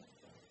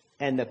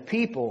and the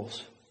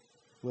peoples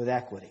with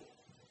equity.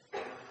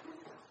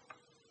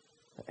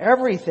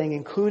 Everything,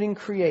 including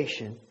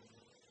creation,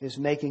 is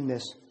making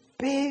this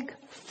big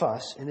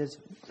fuss and is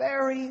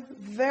very,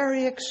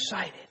 very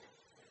excited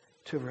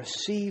to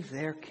receive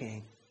their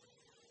King.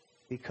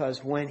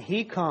 Because when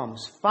He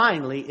comes,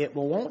 finally, it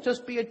won't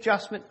just be a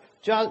judgment,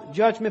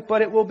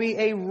 but it will be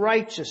a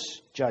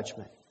righteous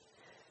judgment.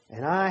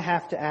 And I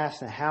have to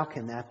ask, now, how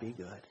can that be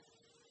good?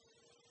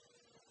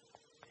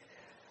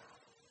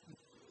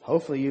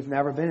 Hopefully you've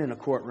never been in a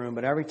courtroom,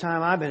 but every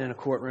time I've been in a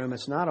courtroom,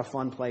 it's not a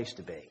fun place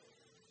to be.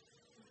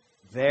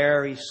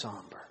 Very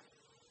somber.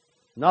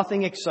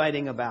 Nothing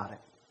exciting about it.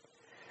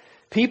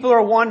 People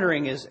are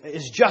wondering,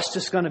 is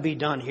justice going to be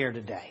done here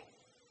today?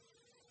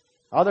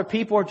 Other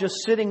people are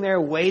just sitting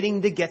there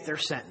waiting to get their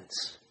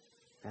sentence.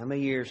 How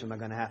many years am I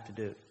going to have to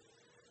do?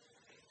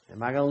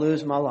 Am I going to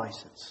lose my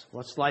license?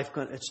 What's life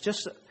going to... It's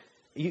just...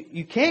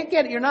 You can't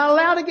get it. You're not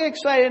allowed to get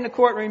excited in the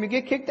courtroom. You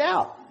get kicked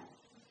out.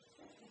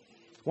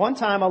 One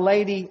time a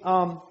lady...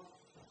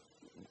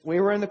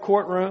 we were in the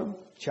courtroom,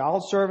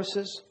 child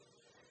services...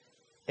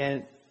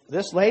 And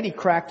this lady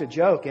cracked a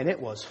joke, and it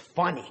was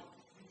funny.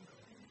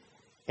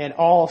 And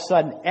all of a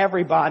sudden,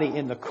 everybody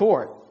in the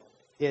court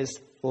is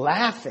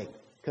laughing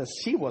because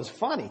she was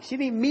funny. She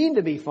didn't mean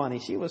to be funny.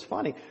 She was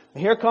funny.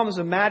 And here comes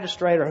the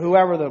magistrate or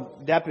whoever the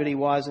deputy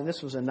was, and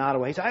this was a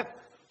Nottoway. He said,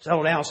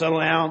 settle down, settle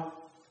down.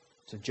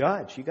 It's a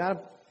judge.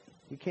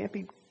 You can't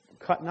be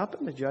cutting up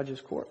in the judge's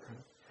courtroom.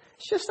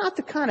 It's just not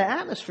the kind of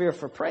atmosphere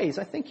for praise.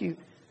 I think you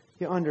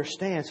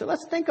understand. So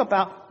let's think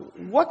about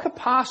what could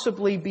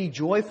possibly be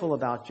joyful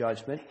about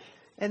judgment,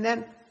 and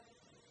then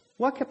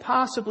what could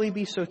possibly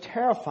be so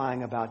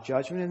terrifying about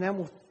judgment, and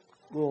then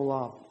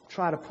we'll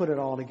try to put it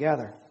all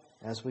together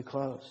as we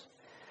close.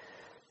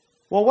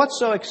 Well, what's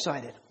so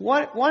excited?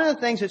 One of the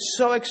things that's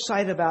so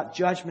excited about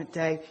Judgment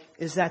Day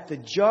is that the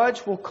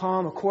judge will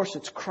come. Of course,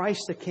 it's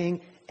Christ the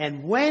King.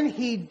 And when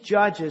He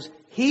judges,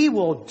 He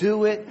will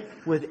do it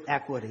with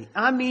equity.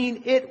 I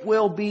mean, it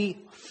will be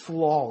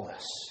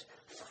flawless.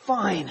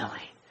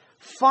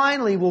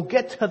 Finally, we'll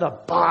get to the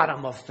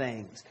bottom of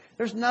things.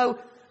 There's no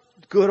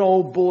good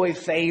old boy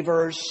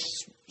favors,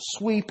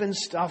 sweeping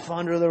stuff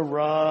under the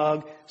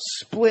rug,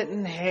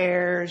 splitting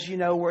hairs,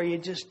 where you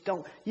just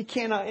you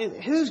cannot,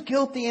 who's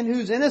guilty and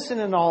who's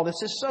innocent in all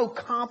this is so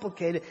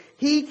complicated.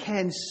 He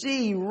can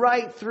see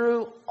right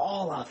through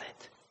all of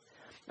it.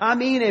 I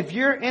mean, if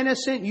you're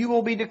innocent, you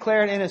will be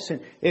declared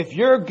innocent. If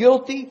you're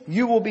guilty,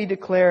 you will be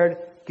declared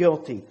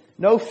guilty.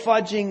 No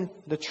fudging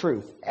the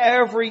truth.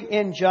 Every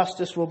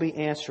injustice will be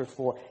answered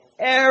for.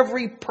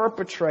 Every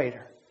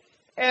perpetrator,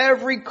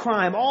 every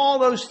crime, all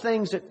those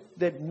things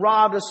that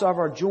robbed us of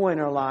our joy in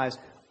our lives,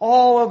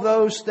 all of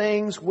those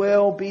things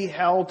will be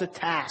held to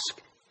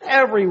task.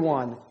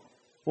 Everyone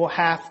will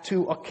have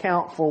to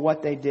account for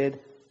what they did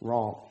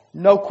wrong.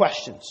 No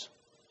questions.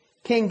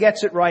 King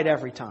gets it right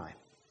every time.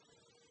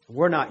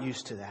 We're not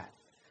used to that.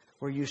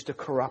 We're used to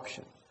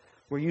corruption.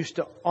 We're used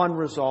to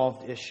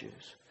unresolved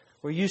issues.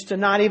 We're used to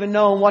not even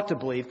knowing what to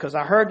believe because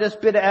I heard this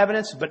bit of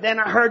evidence, but then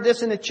I heard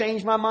this and it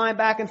changed my mind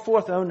back and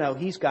forth. Oh no,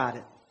 He's got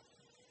it.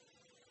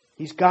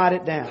 He's got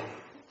it down.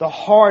 The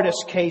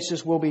hardest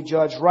cases will be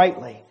judged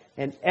rightly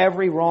and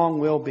every wrong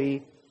will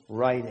be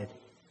righted.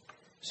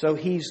 So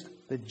He's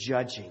the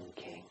judging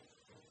King.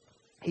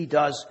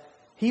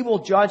 He will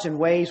judge in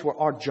ways where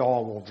our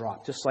jaw will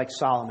drop, just like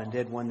Solomon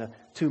did when the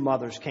two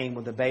mothers came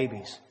with the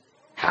babies.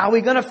 How are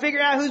we going to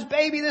figure out whose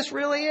baby this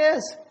really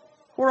is?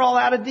 We're all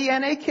out of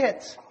DNA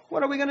kits.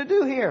 What are we going to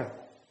do here?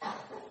 That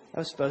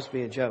was supposed to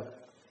be a joke.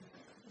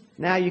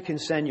 Now you can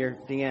send your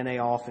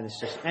DNA off and it's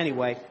just,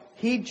 anyway,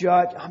 He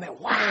judged. I mean,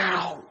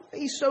 wow,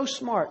 He's so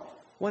smart.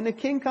 When the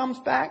King comes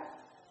back,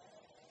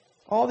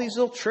 all these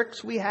little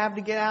tricks we have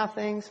to get out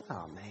things,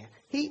 oh man,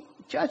 He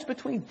judged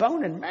between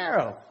bone and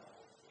marrow.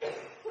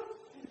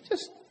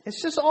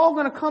 It's just all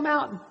going to come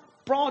out in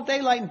broad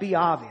daylight and be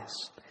obvious.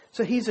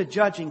 So He's a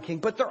judging King,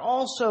 but they're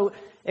also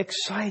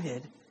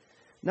excited.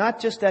 Not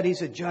just that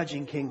He's a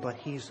judging King, but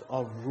He's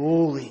a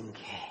ruling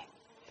King.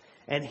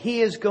 And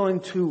He is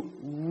going to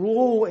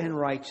rule in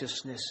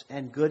righteousness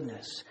and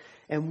goodness.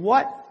 And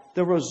what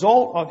the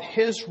result of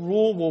His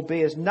rule will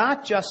be is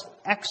not just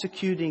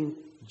executing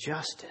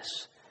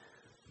justice,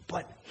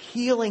 but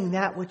healing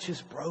that which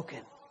is broken.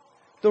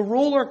 The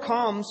ruler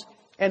comes,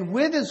 and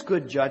with His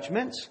good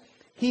judgments,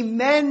 He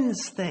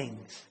mends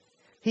things.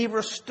 He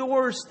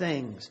restores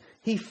things.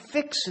 He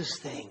fixes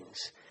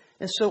things.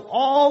 And so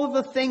all of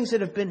the things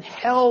that have been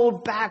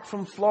held back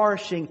from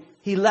flourishing,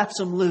 He lets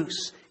them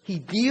loose. He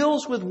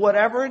deals with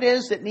whatever it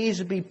is that needs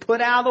to be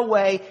put out of the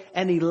way,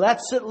 and He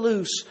lets it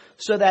loose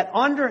so that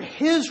under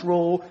His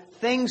rule,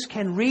 things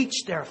can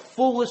reach their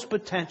fullest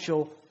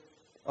potential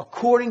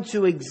according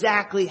to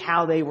exactly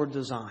how they were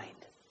designed.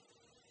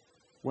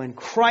 When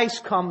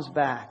Christ comes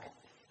back,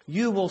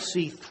 you will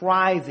see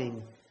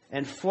thriving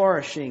and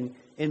flourishing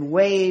in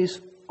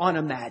ways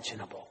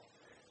unimaginable.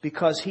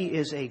 Because He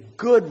is a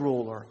good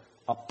ruler,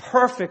 a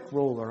perfect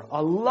ruler,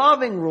 a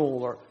loving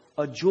ruler,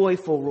 a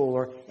joyful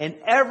ruler. And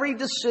every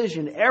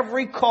decision,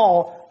 every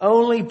call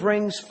only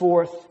brings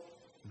forth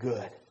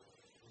good.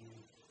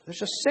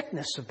 There's a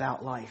sickness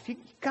about life. You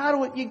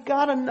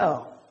gotta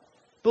know.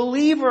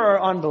 Believer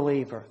or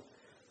unbeliever.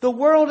 The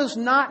world is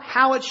not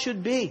how it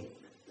should be.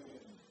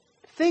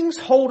 Things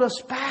hold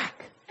us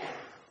back.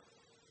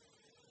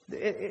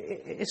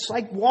 It's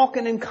like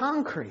walking in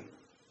concrete.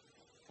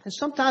 And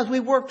sometimes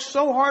we work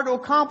so hard to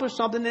accomplish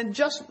something and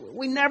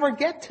we never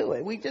get to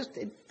it.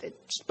 It's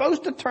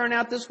supposed to turn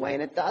out this way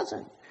and it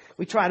doesn't.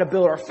 We try to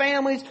build our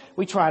families.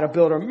 We try to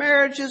build our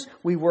marriages.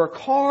 We work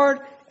hard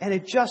and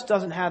it just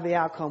doesn't have the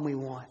outcome we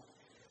want.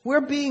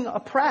 We're being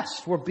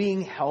oppressed. We're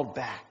being held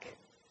back.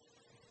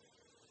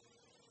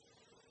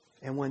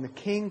 And when the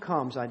King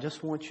comes, I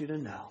just want you to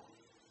know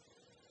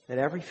that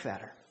every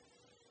fetter,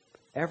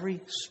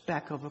 every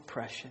speck of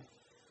oppression,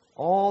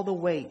 all the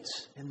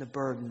weights and the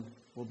burden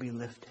will be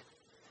lifted.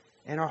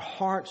 And our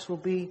hearts will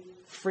be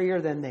freer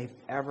than they've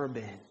ever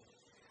been.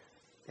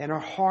 And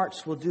our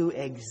hearts will do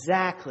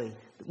exactly.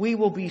 We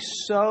will be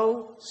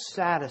so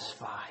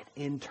satisfied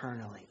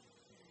internally.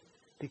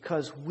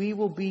 Because we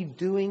will be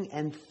doing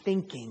and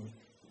thinking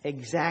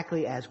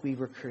exactly as we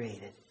were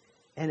created.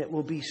 And it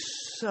will be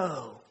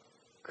so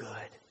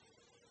good.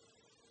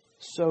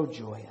 So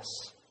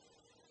joyous.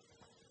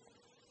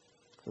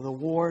 The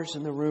wars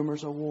and the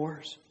rumors of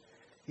wars.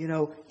 You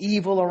know,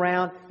 evil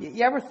around.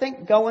 You ever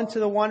think go into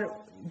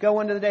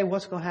the day,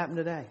 what's going to happen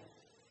today?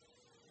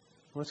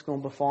 What's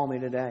going to befall me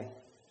today?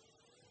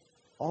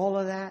 All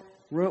of that,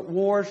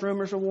 wars,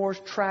 rumors of wars,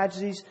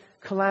 tragedies,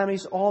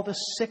 calamities, all the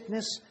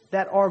sickness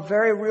that are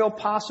very real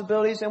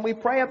possibilities, and we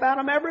pray about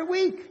them every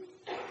week.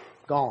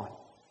 Gone.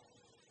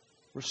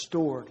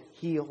 Restored,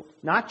 healed.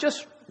 Not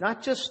just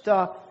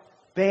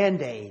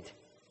Band-Aid.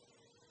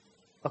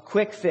 A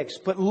quick fix,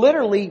 but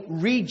literally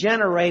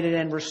regenerated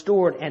and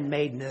restored and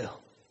made new.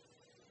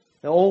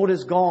 The old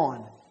is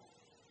gone.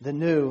 The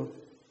new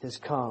has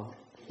come.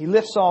 He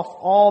lifts off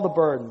all the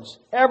burdens.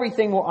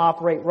 Everything will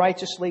operate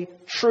righteously,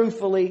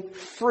 truthfully,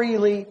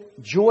 freely,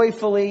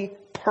 joyfully,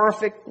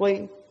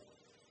 perfectly.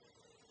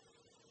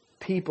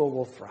 People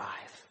will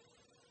thrive.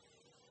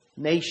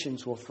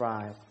 Nations will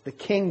thrive. The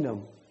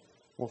kingdom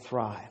will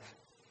thrive.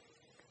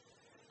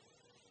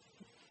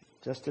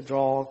 Just to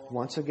draw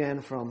once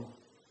again from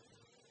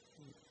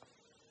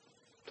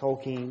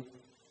Tolkien.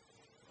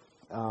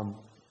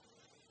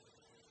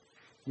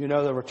 You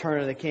know The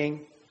Return of the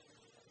King.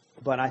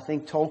 But I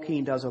think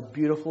Tolkien does a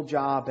beautiful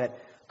job at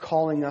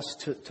calling us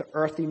to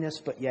earthiness,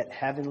 but yet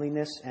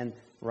heavenliness and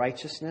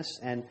righteousness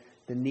and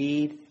the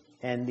need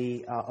and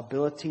the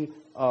ability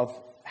of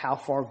how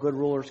far good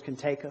rulers can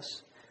take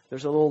us.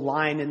 There's a little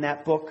line in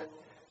that book.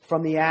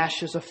 From the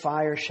ashes a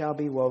fire shall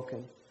be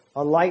woken.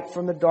 A light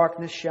from the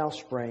darkness shall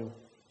spring.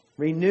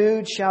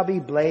 Renewed shall be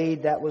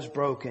blade that was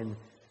broken.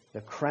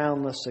 The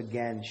crownless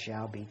again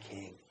shall be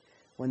king.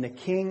 When the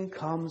King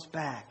comes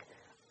back,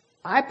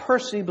 I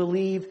personally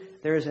believe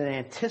there is an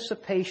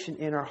anticipation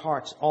in our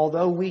hearts,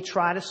 although we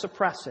try to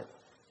suppress it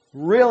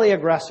really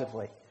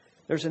aggressively.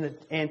 There's an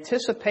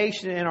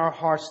anticipation in our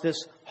hearts,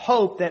 this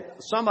hope that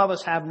some of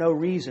us have no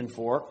reason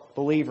for,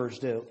 believers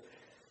do.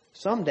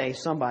 Someday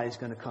somebody's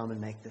going to come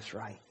and make this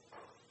right.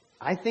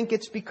 I think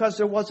it's because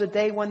there was a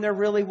day when there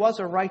really was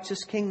a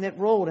righteous king that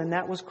ruled, and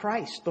that was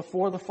Christ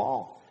before the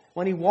fall,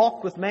 when He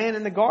walked with man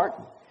in the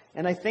garden.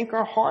 And I think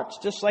our hearts,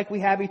 just like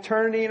we have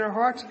eternity in our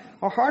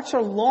hearts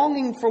are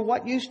longing for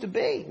what used to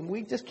be.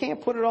 We just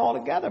can't put it all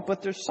together,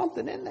 but there's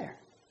something in there.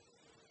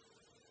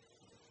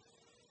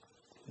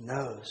 Who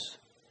knows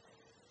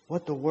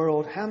what the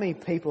world, how many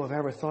people have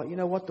ever thought,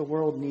 what the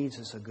world needs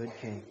is a good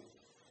king?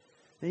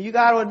 Now you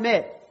got to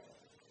admit,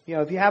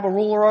 if you have a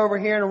ruler over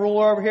here and a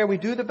ruler over here, we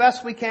do the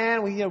best we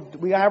can.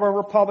 We have a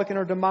republican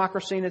or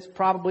democracy, and it's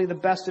probably the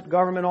best that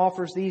government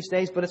offers these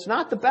days, but it's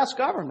not the best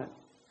government.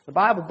 The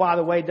Bible, by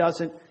the way,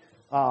 doesn't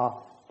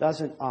not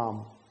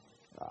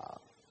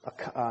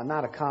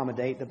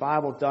accommodate. The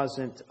Bible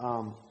doesn't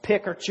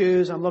pick or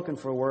choose. I'm looking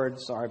for a word,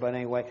 sorry, but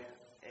anyway,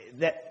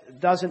 that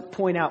doesn't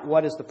point out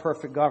what is the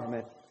perfect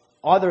government,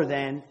 other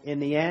than, in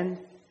the end,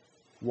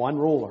 one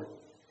ruler,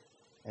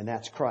 and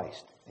that's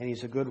Christ, and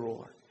He's a good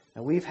ruler.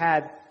 And we've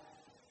had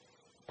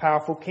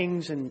powerful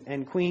kings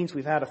and queens.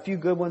 We've had a few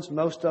good ones.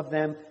 Most of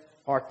them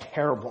are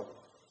terrible.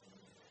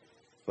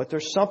 But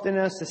there's something in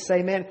us to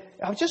say, man,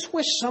 I just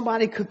wish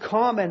somebody could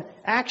come and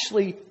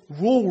actually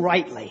rule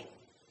rightly.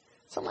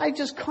 Somebody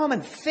just come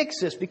and fix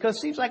this, because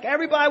it seems like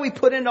everybody we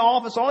put into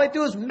office, all they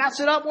do is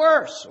mess it up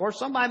worse. Or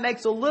somebody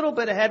makes a little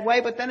bit of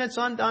headway, but then it's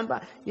undone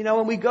by,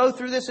 and we go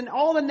through this and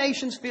all the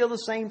nations feel the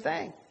same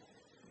thing.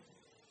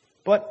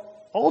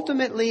 But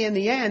ultimately, in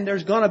the end,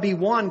 there's going to be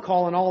one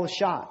calling all the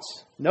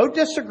shots. No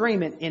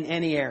disagreement in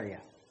any area.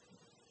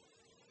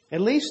 At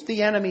least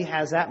the enemy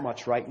has that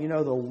much right.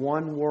 The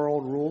one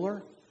world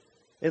ruler.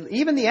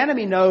 Even the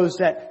enemy knows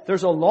that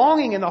there's a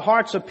longing in the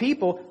hearts of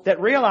people that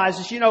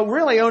realizes,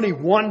 really only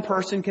one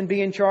person can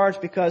be in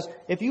charge, because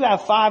if you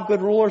have 5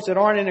 good rulers that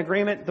aren't in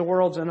agreement, the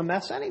world's in a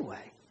mess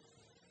anyway.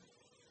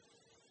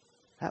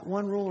 That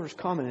one ruler is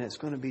coming, and it's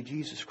going to be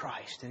Jesus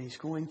Christ. And He's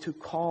going to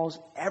cause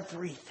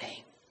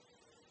everything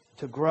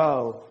to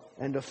grow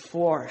and to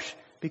flourish,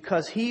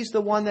 because He's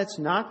the one that's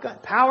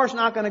power's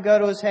not going to go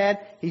to His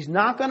head. He's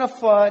not going to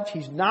fudge.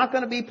 He's not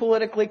going to be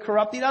politically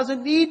corrupt. He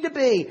doesn't need to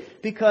be,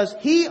 because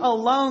He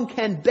alone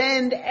can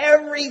bend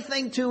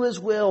everything to His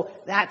will.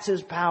 That's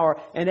His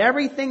power. And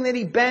everything that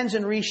He bends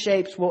and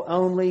reshapes will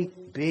only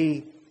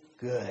be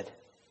good.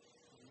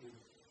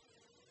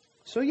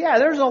 So yeah,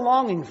 there's a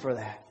longing for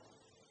that.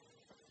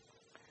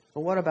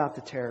 But what about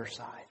the terror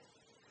side?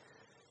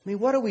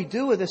 What do we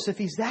do with this if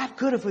He's that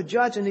good of a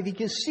judge, and if He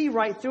can see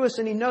right through us,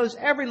 and He knows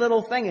every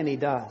little thing, and He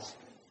does?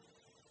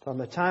 From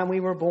the time we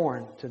were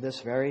born to this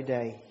very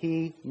day,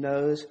 He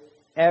knows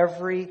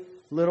every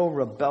little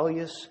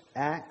rebellious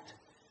act,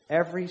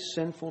 every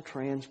sinful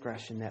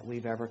transgression that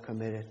we've ever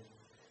committed.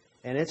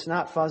 And it's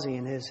not fuzzy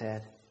in His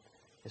head.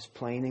 It's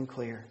plain and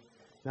clear.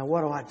 Now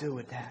what do I do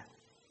with that?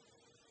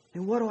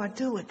 And what do I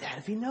do with that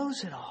if He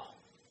knows it all?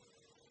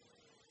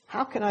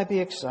 How can I be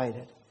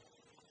excited?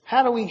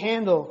 How do we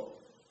handle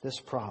this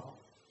problem?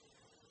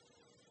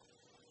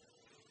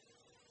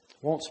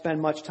 Won't spend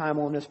much time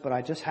on this, but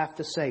I just have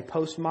to say,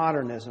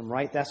 postmodernism,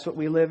 right? That's what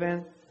we live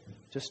in.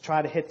 Just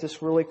try to hit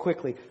this really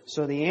quickly.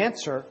 So the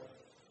answer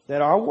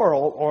that our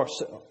world, or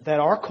that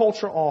our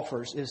culture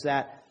offers, is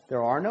that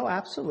there are no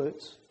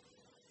absolutes.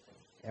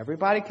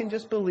 Everybody can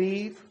just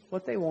believe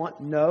what they want.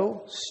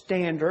 No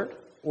standard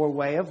or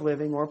way of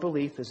living or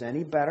belief is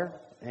any better,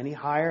 any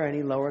higher,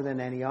 any lower than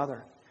any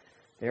other.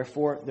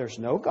 Therefore, there's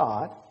no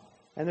God.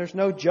 And there's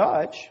no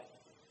judge,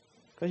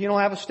 because you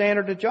don't have a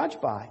standard to judge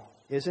by.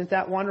 Isn't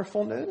that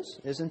wonderful news?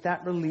 Isn't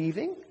that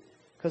relieving?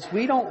 Because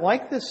we don't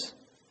like this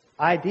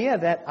idea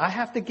that I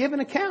have to give an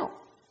account.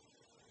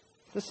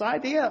 This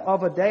idea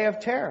of a day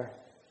of terror.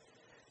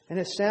 And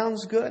it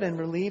sounds good and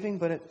relieving,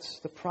 but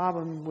the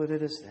problem with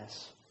it is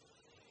this.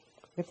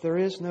 If there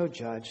is no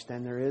judge,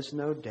 then there is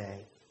no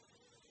day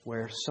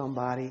where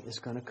somebody is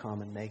going to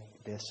come and make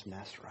this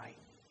mess right.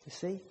 You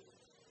see?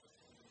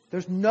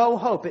 There's no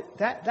hope.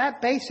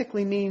 That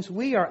basically means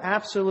we are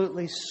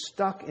absolutely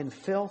stuck in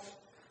filth.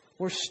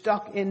 We're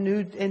stuck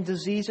in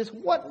diseases.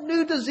 What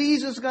new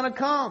disease is going to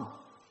come?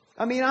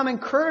 I'm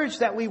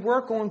encouraged that we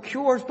work on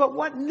cures, but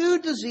what new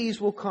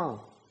disease will come?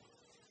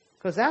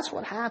 Because that's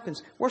what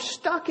happens. We're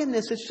stuck in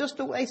this. It's just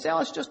the way,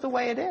 it's just the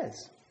way it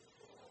is.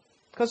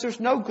 Because there's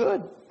no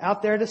good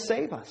out there to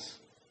save us.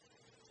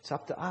 It's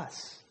up to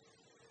us.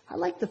 I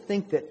like to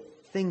think that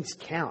things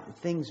count and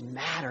things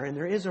matter, and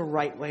there is a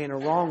right way and a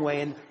wrong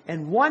way,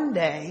 and one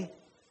day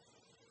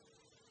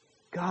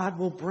God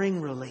will bring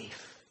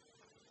relief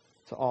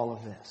to all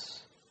of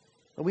this.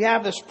 But we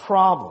have this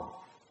problem.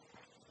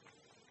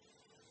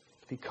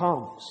 It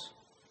becomes,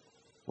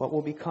 what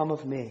will become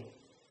of me?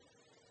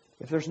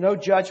 If there's no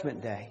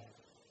judgment day,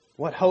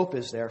 what hope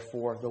is there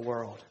for the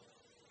world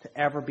to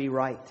ever be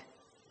right?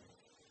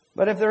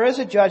 But if there is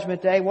a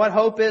judgment day, what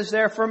hope is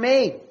there for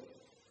me?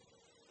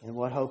 And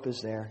what hope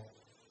is there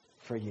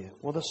for you.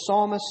 Well, the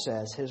psalmist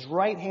says, His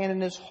right hand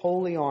and His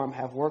holy arm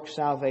have worked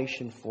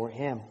salvation for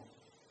him.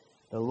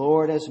 The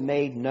Lord has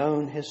made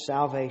known His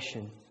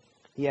salvation.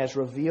 He has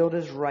revealed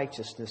His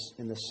righteousness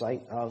in the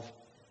sight of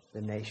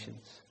the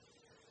nations.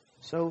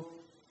 So,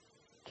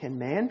 can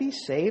man be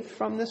saved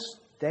from this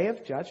day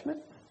of judgment?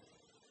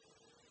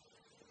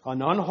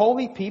 An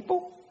unholy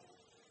people?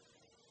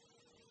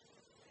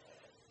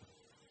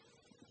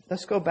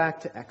 Let's go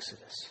back to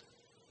Exodus,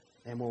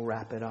 and we'll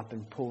wrap it up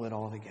and pull it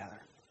all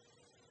together.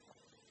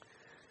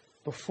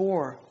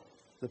 Before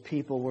the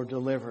people were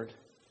delivered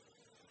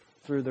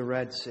through the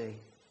Red Sea,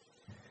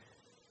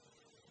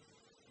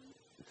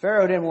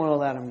 Pharaoh didn't want to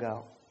let them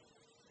go.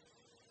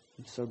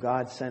 And so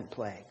God sent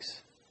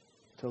plagues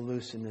to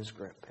loosen his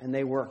grip. And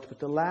they worked. But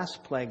the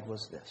last plague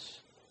was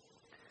this.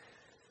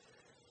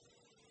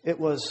 It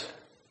was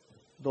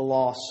the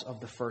loss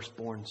of the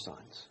firstborn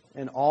sons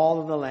in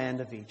all of the land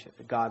of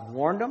Egypt. God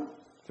warned them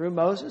through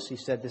Moses. He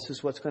said, this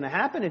is what's going to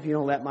happen if you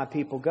don't let my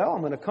people go.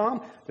 I'm going to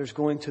come. There's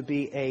going to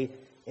be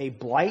a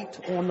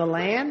blight on the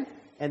land,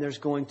 and there's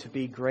going to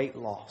be great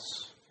loss.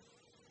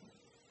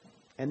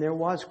 And there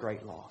was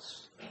great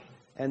loss.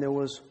 And there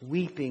was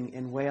weeping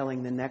and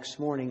wailing the next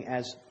morning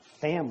as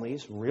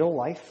families, real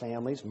life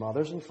families,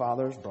 mothers and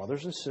fathers,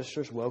 brothers and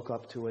sisters, woke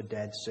up to a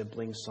dead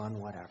sibling, son,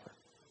 whatever.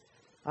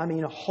 I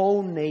mean, a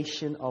whole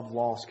nation of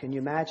loss. Can you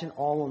imagine,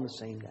 all on the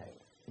same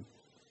day?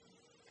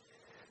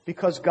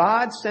 Because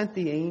God sent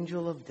the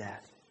angel of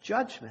death,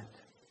 judgment.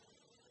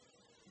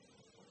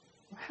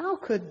 How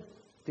could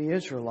the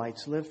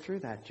Israelites live through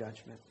that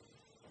judgment?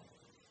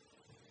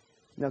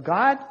 Now,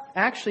 God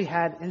actually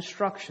had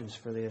instructions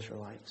for the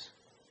Israelites.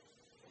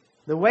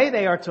 The way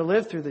they are to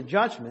live through the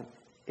judgment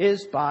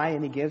is by,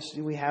 and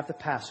we have the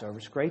Passover.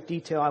 It's great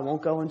detail. I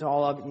won't go into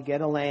all of it. You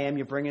get a lamb,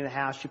 you bring it to the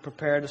house, you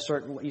prepare it a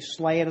certain way, you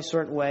slay it a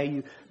certain way,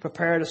 you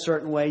prepare it a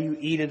certain way, you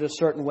eat it a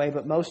certain way.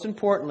 But most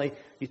importantly,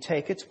 you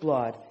take its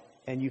blood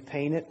and you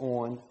paint it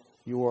on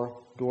your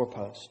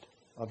doorpost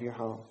of your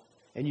home.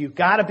 And you've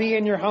got to be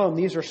in your home.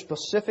 These are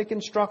specific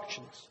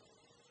instructions.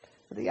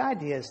 But the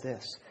idea is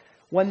this.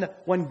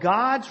 When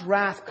God's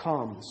wrath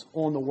comes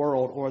on the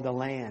world or the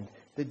land,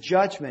 the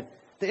judgment,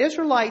 the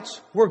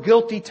Israelites were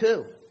guilty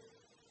too.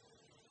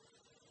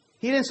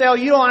 He didn't say,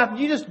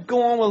 you just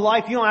go on with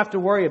life. You don't have to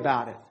worry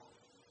about it.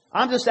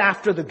 I'm just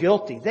after the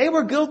guilty. They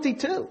were guilty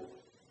too.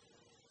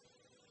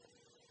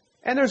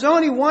 And there's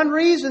only one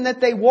reason that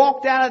they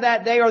walked out of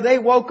that day, or they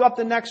woke up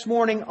the next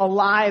morning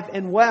alive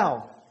and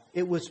well.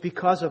 It was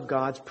because of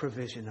God's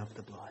provision of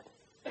the blood.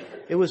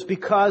 It was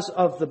because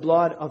of the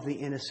blood of the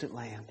innocent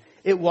lamb.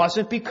 It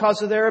wasn't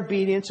because of their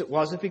obedience. It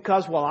wasn't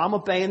because, I'm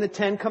obeying the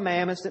 10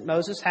 Commandments that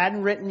Moses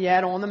hadn't written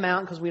yet on the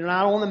mountain, because we're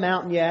not on the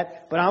mountain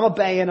yet, but I'm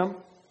obeying them.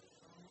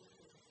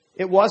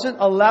 It wasn't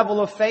a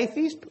level of faith.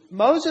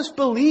 Moses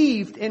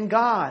believed in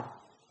God.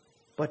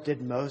 But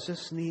did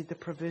Moses need the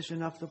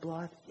provision of the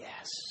blood?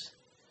 Yes.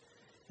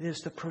 It is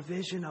the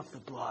provision of the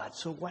blood.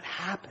 So what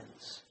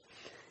happens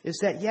is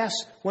that, yes,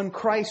 when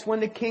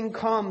the King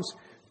comes,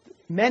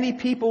 many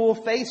people will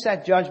face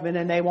that judgment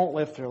and they won't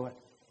live through it.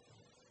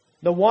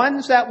 The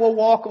ones that will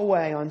walk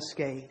away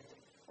unscathed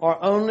are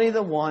only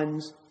the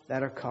ones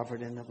that are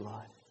covered in the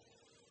blood.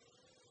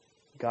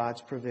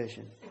 God's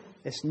provision.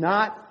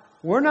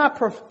 We're not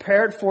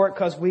prepared for it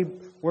because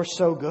we're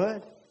so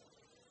good.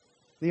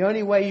 The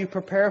only way you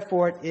prepare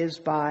for it is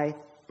by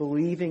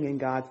believing in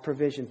God's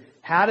provision.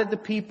 How did the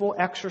people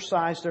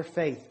exercise their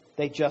faith?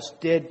 They just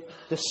did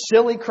the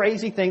silly,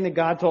 crazy thing that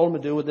God told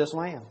them to do with this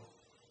lamb.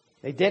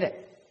 They did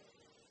it.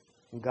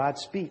 And God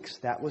speaks.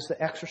 That was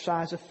the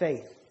exercise of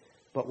faith.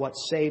 But what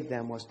saved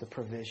them was the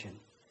provision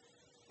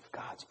of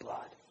God's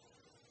blood.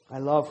 I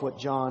love what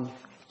John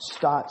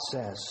Stott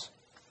says.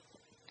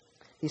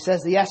 He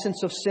says the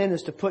essence of sin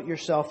is to put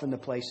yourself in the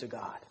place of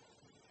God.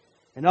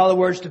 In other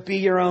words, to be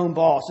your own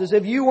boss, as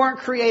if you weren't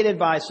created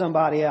by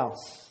somebody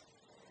else.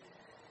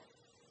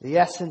 The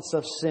essence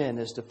of sin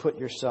is to put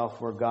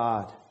yourself where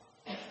God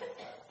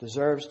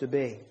deserves to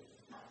be.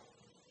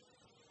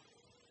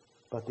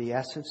 But the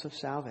essence of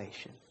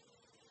salvation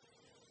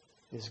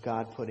is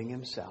God putting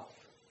Himself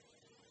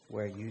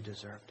where you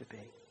deserve to be.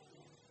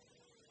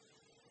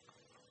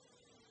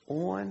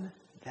 On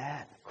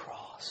that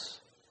cross,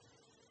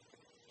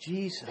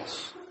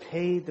 Jesus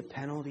paid the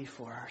penalty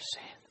for our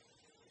sin.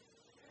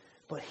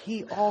 But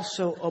He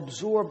also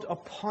absorbed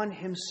upon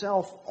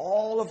Himself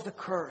all of the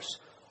curse,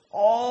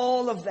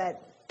 all of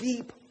that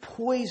deep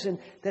poison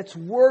that's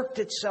worked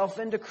itself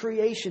into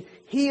creation.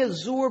 He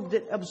absorbed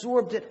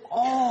it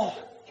all,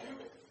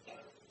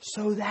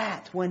 so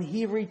that when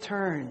He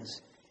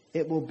returns,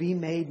 it will be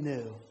made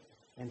new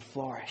and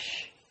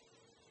flourish.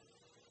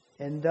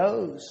 And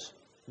those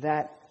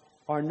that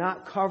are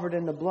not covered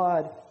in the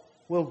blood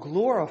will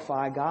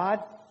glorify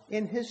God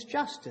in His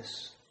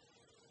justice.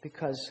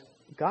 Because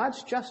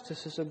God's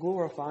justice is a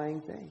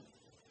glorifying thing.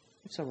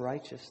 It's a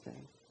righteous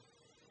thing.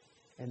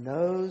 And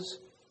those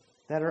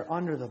that are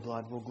under the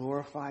blood will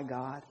glorify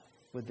God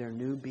with their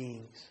new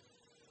beings.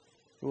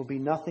 There will be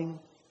nothing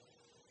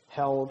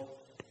held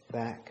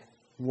back.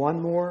 One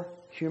more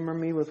humor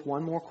me with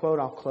one more quote.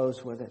 I'll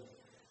close with it.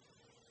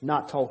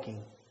 Not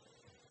Tolkien.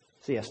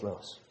 C.S.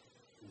 Lewis.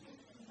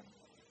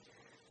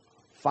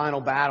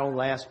 Final battle,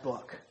 last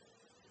book.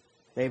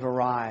 They've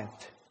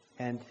arrived.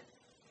 And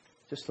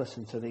just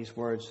listen to these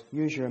words.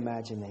 Use your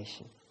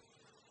imagination.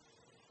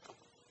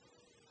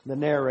 The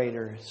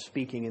narrator is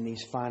speaking in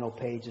these final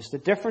pages. The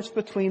difference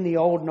between the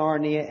old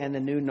Narnia and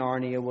the new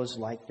Narnia was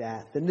like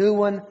that. The new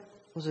one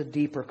was a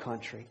deeper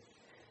country.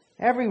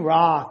 Every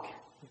rock,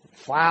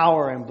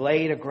 flower, and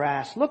blade of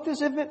grass looked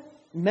as if it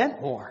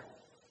meant more.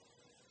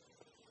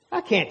 I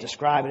can't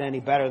describe it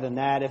any better than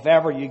that. If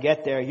ever you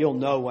get there, you'll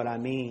know what I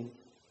mean.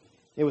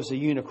 It was the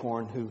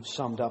unicorn who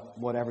summed up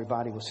what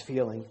everybody was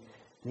feeling.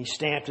 And he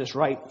stamped his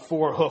right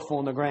forehoof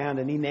on the ground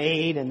and he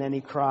neighed and then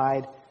he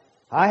cried,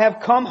 I have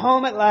come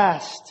home at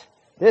last.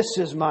 This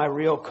is my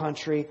real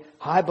country.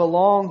 I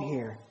belong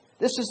here.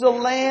 This is the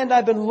land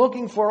I've been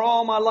looking for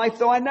all my life,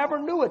 though I never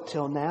knew it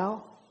till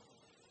now.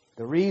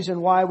 The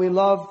reason why we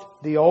loved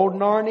the old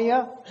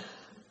Narnia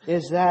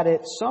is that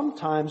it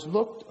sometimes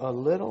looked a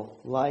little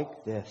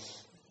like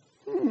this.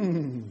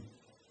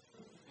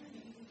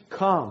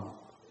 Come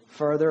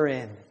further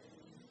in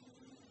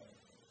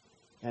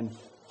and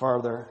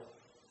further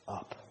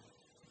up.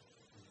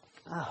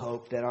 I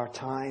hope that our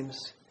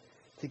times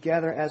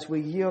together as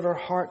we yield our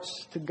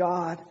hearts to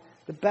God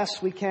the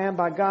best we can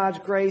by God's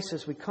grace,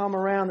 as we come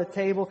around the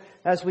table,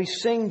 as we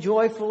sing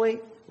joyfully,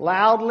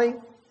 loudly,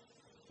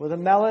 with a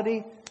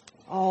melody,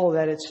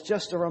 that it's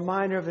just a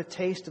reminder of the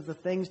taste of the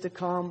things to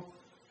come,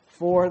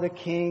 for the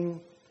King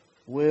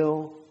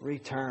will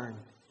return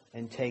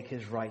and take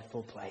His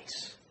rightful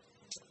place.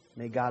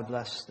 May God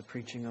bless the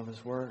preaching of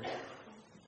His Word.